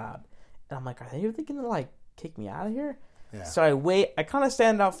 21 allowed. And I'm like, are they thinking to like kick me out of here? Yeah. So I wait. I kind of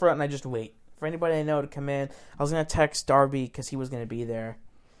stand out front and I just wait for anybody I know to come in. I was going to text Darby because he was going to be there.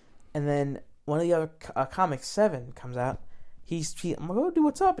 And then one of the other comics, 7, comes out. I'm like, oh, dude,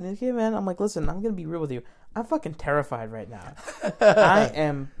 what's up? And he's like, hey, man. I'm like, listen, I'm going to be real with you. I'm fucking terrified right now.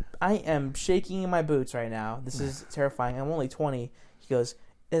 I am shaking in my boots right now. This is terrifying. I'm only 20. He goes,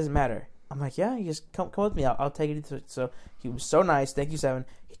 it doesn't matter. I'm like, yeah, you just come with me. I'll take you to. So he was so nice. Thank you, Seven.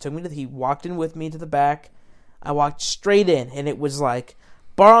 He took me he walked in with me to the back. I walked straight in, and it was like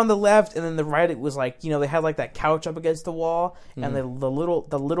bar on the left, and then the right. It was like, they had like that couch up against the wall, and the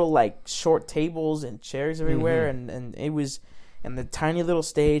little like short tables and chairs everywhere, and it was, and the tiny little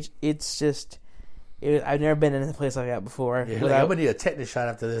stage. It's just. I've never been in a place like that before. Yeah, I'm gonna need a tetanus shot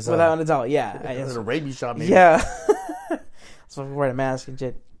after this. Without an adult, yeah. A rabies shot, maybe. Yeah. So I'm wearing a mask and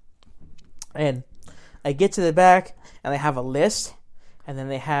shit. And I get to the back, and they have a list, and then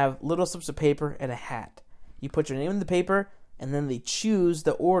they have little slips of paper and a hat. You put your name in the paper, and then they choose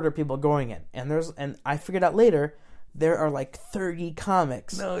the order people are going in. And I figured out later, there are like 30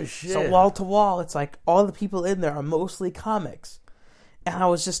 comics. No shit. So wall to wall, it's like all the people in there are mostly comics. And I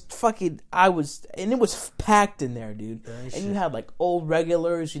was just and it was packed in there, dude. And you had like old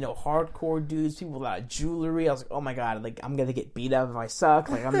regulars, hardcore dudes, people without jewelry. I was like, oh my God, like I'm gonna get beat up if I suck.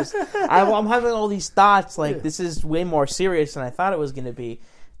 Like I'm having all these thoughts, like this is way more serious than I thought it was gonna be.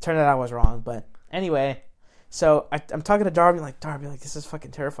 Turned out I was wrong, but anyway. So I'm talking to Darby, like this is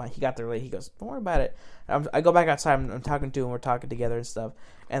fucking terrifying. He got there late. He goes, don't worry about it. I go back outside. I'm talking to him. We're talking together and stuff.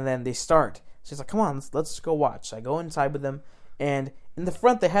 And then they start. She's like, come on, let's go watch. So I go inside with them, and in the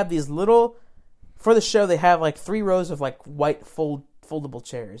front, they have these little, for the show, they have like 3 rows of like white foldable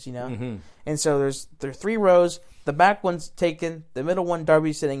chairs, And so there are 3 rows. The back one's taken. The middle one,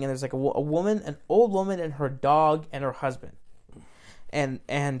 Darby's sitting, and there's like an old woman, and her dog and her husband. And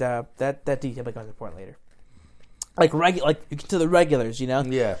that detail becomes important later. Like you get to the regulars,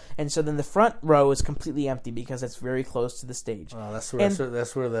 Yeah. And so then the front row is completely empty because it's very close to the stage. Oh,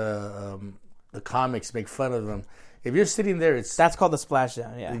 that's where the comics make fun of them. If you're sitting there, that's called the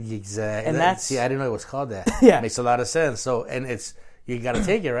splashdown. Yeah, exactly. And I didn't know it was called that. Yeah, it makes a lot of sense. So, and you got to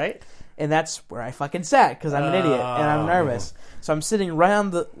take it, right? And that's where I fucking sat because I'm an idiot and I'm nervous. So I'm sitting right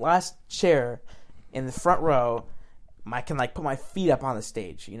on the last chair in the front row. I can like put my feet up on the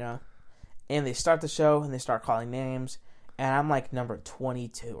stage, And they start the show and they start calling names, and I'm like number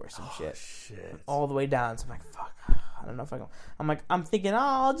 22 or some shit, all the way down. So I'm like, fuck, I don't know if I can. I'm thinking,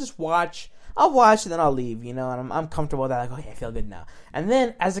 I'll just watch. I'll watch and then I'll leave, and I'm comfortable with that. Like, okay, I feel good now. And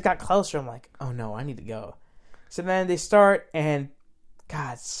then as it got closer, I'm like, oh no, I need to go. So then they start, and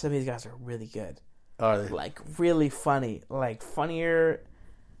God, some of these guys are really good. Are they? Like really funny, like funnier,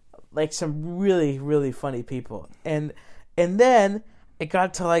 like some really, really funny people. And then it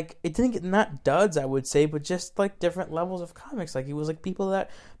got to like, it didn't get, not duds, I would say, but just like different levels of comics. Like it was like people that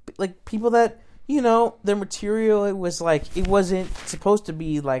their material, it was like, it wasn't supposed to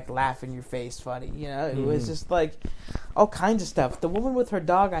be like laugh in your face funny, it was just like all kinds of stuff. The woman with her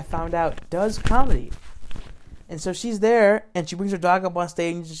dog, I found out, does comedy. And so she's there, and she brings her dog up on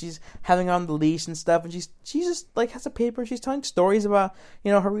stage, and she's having her on the leash and stuff, and she just like has a paper, she's telling stories about,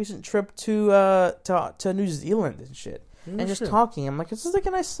 her recent trip to New Zealand and shit. And just talking. I'm like, this is like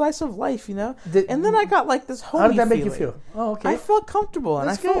a nice slice of life, and then I got like this homey How did that make feeling. you feel? Oh, okay. I felt comfortable, and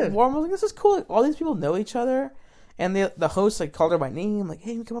I felt warm. I was like, this is cool. Like, all these people know each other, and the host like called her by name, like,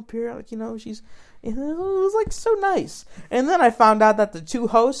 hey, come up here, like, she's. And it was like so nice. And then I found out that the 2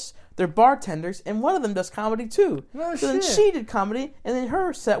 hosts, they're bartenders, and one of them does comedy too. Oh, so then she did comedy, and then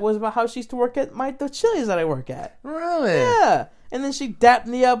her set was about how she used to work at the Chili's that I work at. Really? Yeah. And then she dapped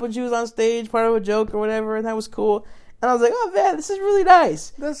me up when she was on stage, part of a joke or whatever, and that was cool. And I was like, oh man, this is really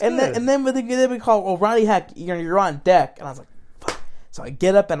nice. That's good. And then we call, Ronnie Heck, you're on deck. And I was like, fuck. So I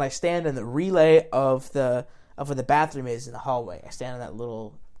get up and I stand in the relay of where the bathroom is in the hallway. I stand in that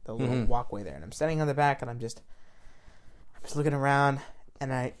little walkway there, and I'm standing on the back, and I'm just looking around,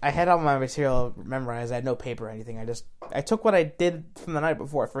 and I had all my material memorized. I had no paper or anything. I took what I did from the night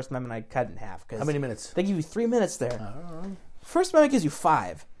before. First Amendment, I cut in half. How many minutes? They give you 3 minutes there. First Amendment gives you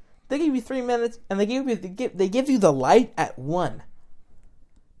 5. They give you 3 minutes, and they give you the light at 1.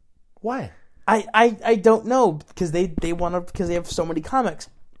 Why? I don't know, because they have so many comics.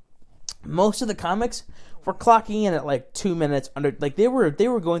 Most of the comics were clocking in at like 2 minutes under. Like they were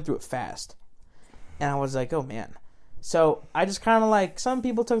going through it fast, and I was like, oh man. So I just kind of like, some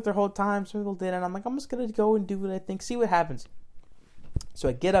people took their whole time, some people didn't. I'm like, I'm just gonna go and do what I think, see what happens. So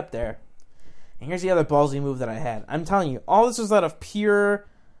I get up there, and here's the other ballsy move that I had. I'm telling you, all this was out of pure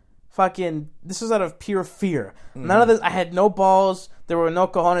fear. None of this, I had no balls. There were no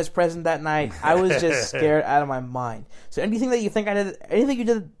cojones present that night. I was just scared out of my mind. So anything that you think I did,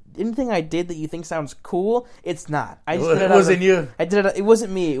 anything I did that you think sounds cool, it's not. I just did it. It wasn't you. I did it. It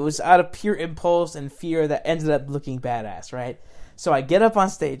wasn't me. It was out of pure impulse and fear that ended up looking badass, right? So I get up on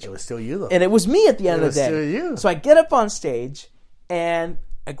stage. It was still you, though. And it was me at the end of the day. It was still you. So I get up on stage, and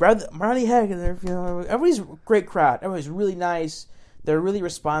I grab Ronnie Heck, and everybody's a great crowd. Everybody's really nice. They're really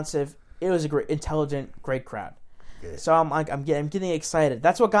responsive. It was a great, intelligent, great crowd. Good. So I'm getting excited.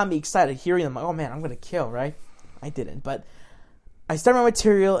 That's what got me excited, hearing them. Like, oh man, I'm gonna kill, right? I didn't, but I start my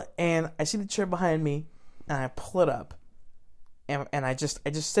material, and I see the chair behind me, and I pull it up, and I just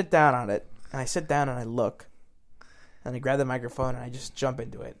sit down on it, and I sit down and I look, and I grab the microphone and I just jump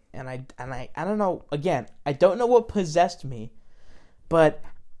into it, and I don't know. Again, I don't know what possessed me, but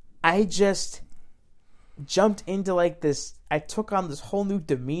I just jumped into like this. I took on this whole new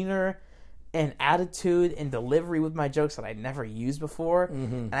demeanor and attitude and delivery with my jokes that I'd never used before.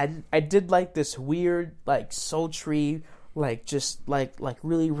 Mm-hmm. And I did like this weird, like sultry, like just like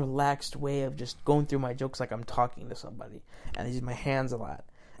really relaxed way of just going through my jokes like I'm talking to somebody. And I used my hands a lot.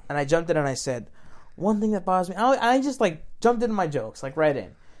 And I jumped in and I said, one thing that bothers me, I just like jumped into my jokes, like right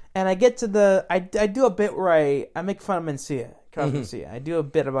in. And I get to I do a bit where I make fun of Mencia. Mm-hmm. I do a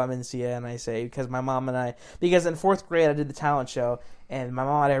bit about Mencia, and I say, because in 4th grade I did the talent show, and my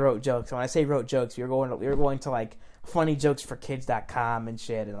mom and I wrote jokes. And when I say wrote jokes, we were going to like funnyjokesforkids.com and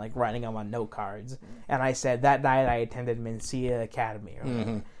shit, and like writing them on note cards. And I said that night I attended Mencia Academy,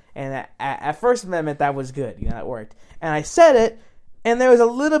 mm-hmm. And at First Amendment that was good, it worked. And I said it, and there was a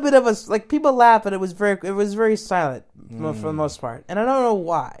little bit of like people laughed, but it was very silent for the most part, and I don't know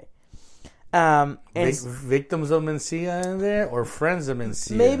why. Victims of Mencia in there, or friends of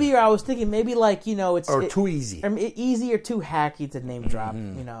Mencia? Maybe I was thinking maybe like it's too easy, easy or too hacky to name drop,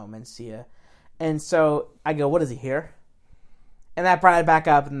 Mencia. And so I go, "What is he here?" And that brought it back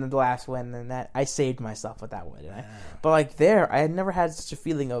up in the last one, and that I saved myself with that one. But like there, I had never had such a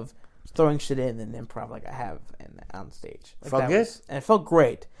feeling of throwing shit in improv like I have on stage. Like felt good, and it felt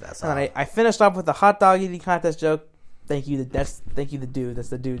great. And I finished off with the hot dog eating contest joke. Thank you, the dude. That's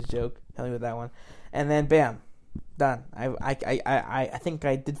the dude's joke. Tell me with that one, and then bam, done. I think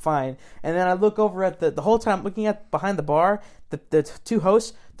I did fine. And then I look over at the whole time looking at behind the bar. The two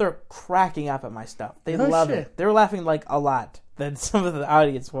hosts, they're cracking up at my stuff. They love it. They were laughing like a lot than some of the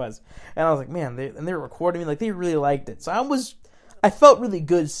audience was, and I was like, man, they were recording me like they really liked it. So I felt really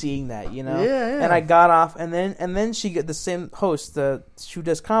good seeing that, Yeah. And I got off, and then she got the same host, who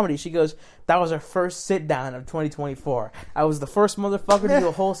does comedy. She goes, that was our first sit down of 2024. I was the first motherfucker to do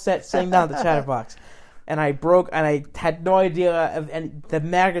a whole set sitting down at the Chatterbox, and I had no idea of the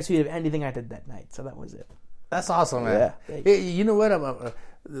magnitude of anything I did that night. So that was it. That's awesome, man. Yeah. You know what?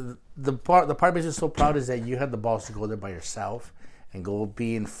 The part that makes me so proud is that you had the balls to go there by yourself. And go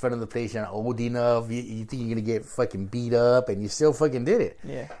be in front of the place you're not old enough. You think you're going to get fucking beat up, and you still fucking did it.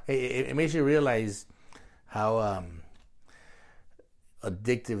 Yeah. It makes you realize how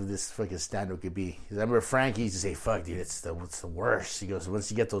addictive this fucking stand-up could be. Because I remember Frankie used to say, fuck, dude, it's the worst. He goes,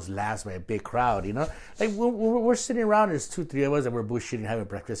 once you get those laughs by a big crowd, Like, we're sitting around, there's 2-3 of us, and we're bullshitting, having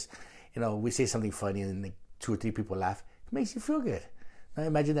breakfast. We say something funny, and like 2 or 3 people laugh. It makes you feel good. Now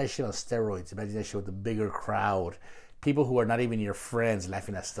imagine that shit on steroids. Imagine that shit with a bigger crowd. People who are not even your friends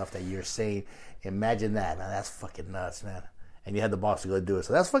laughing at stuff that you're saying. Imagine that. Now that's fucking nuts, man. And you had the boss to go do it.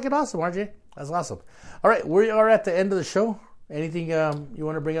 So that's fucking awesome, RJ. That's awesome. All right, we are at the end of the show. Anything you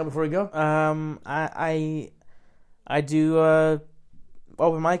want to bring up before we go? I do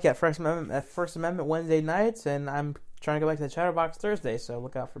open mic at First Amendment Wednesday nights, and I'm trying to go back to the Chatterbox Thursday. So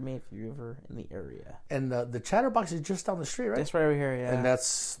look out for me if you're ever in the area. And the Chatterbox is just down the street, right? That's right over here, yeah. And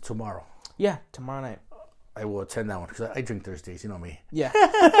that's tomorrow. Yeah, tomorrow night. I will attend that one because I drink Thursdays. You know me. Yeah.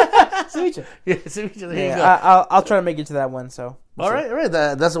 Ceviche. Yeah, Ceviche. There you go. I'll try to make it to that one. So. All right.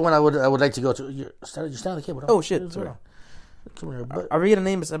 That's the one I would like to go to. You're standing on the cable. Oh shit! Sorry. Come here. Are we gonna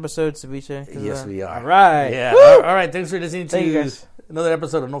name this episode Ceviche? Yes, we are. All right. Yeah. All right. Thanks for listening to you guys. Another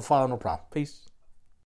episode of No Follow, No Problem. Peace.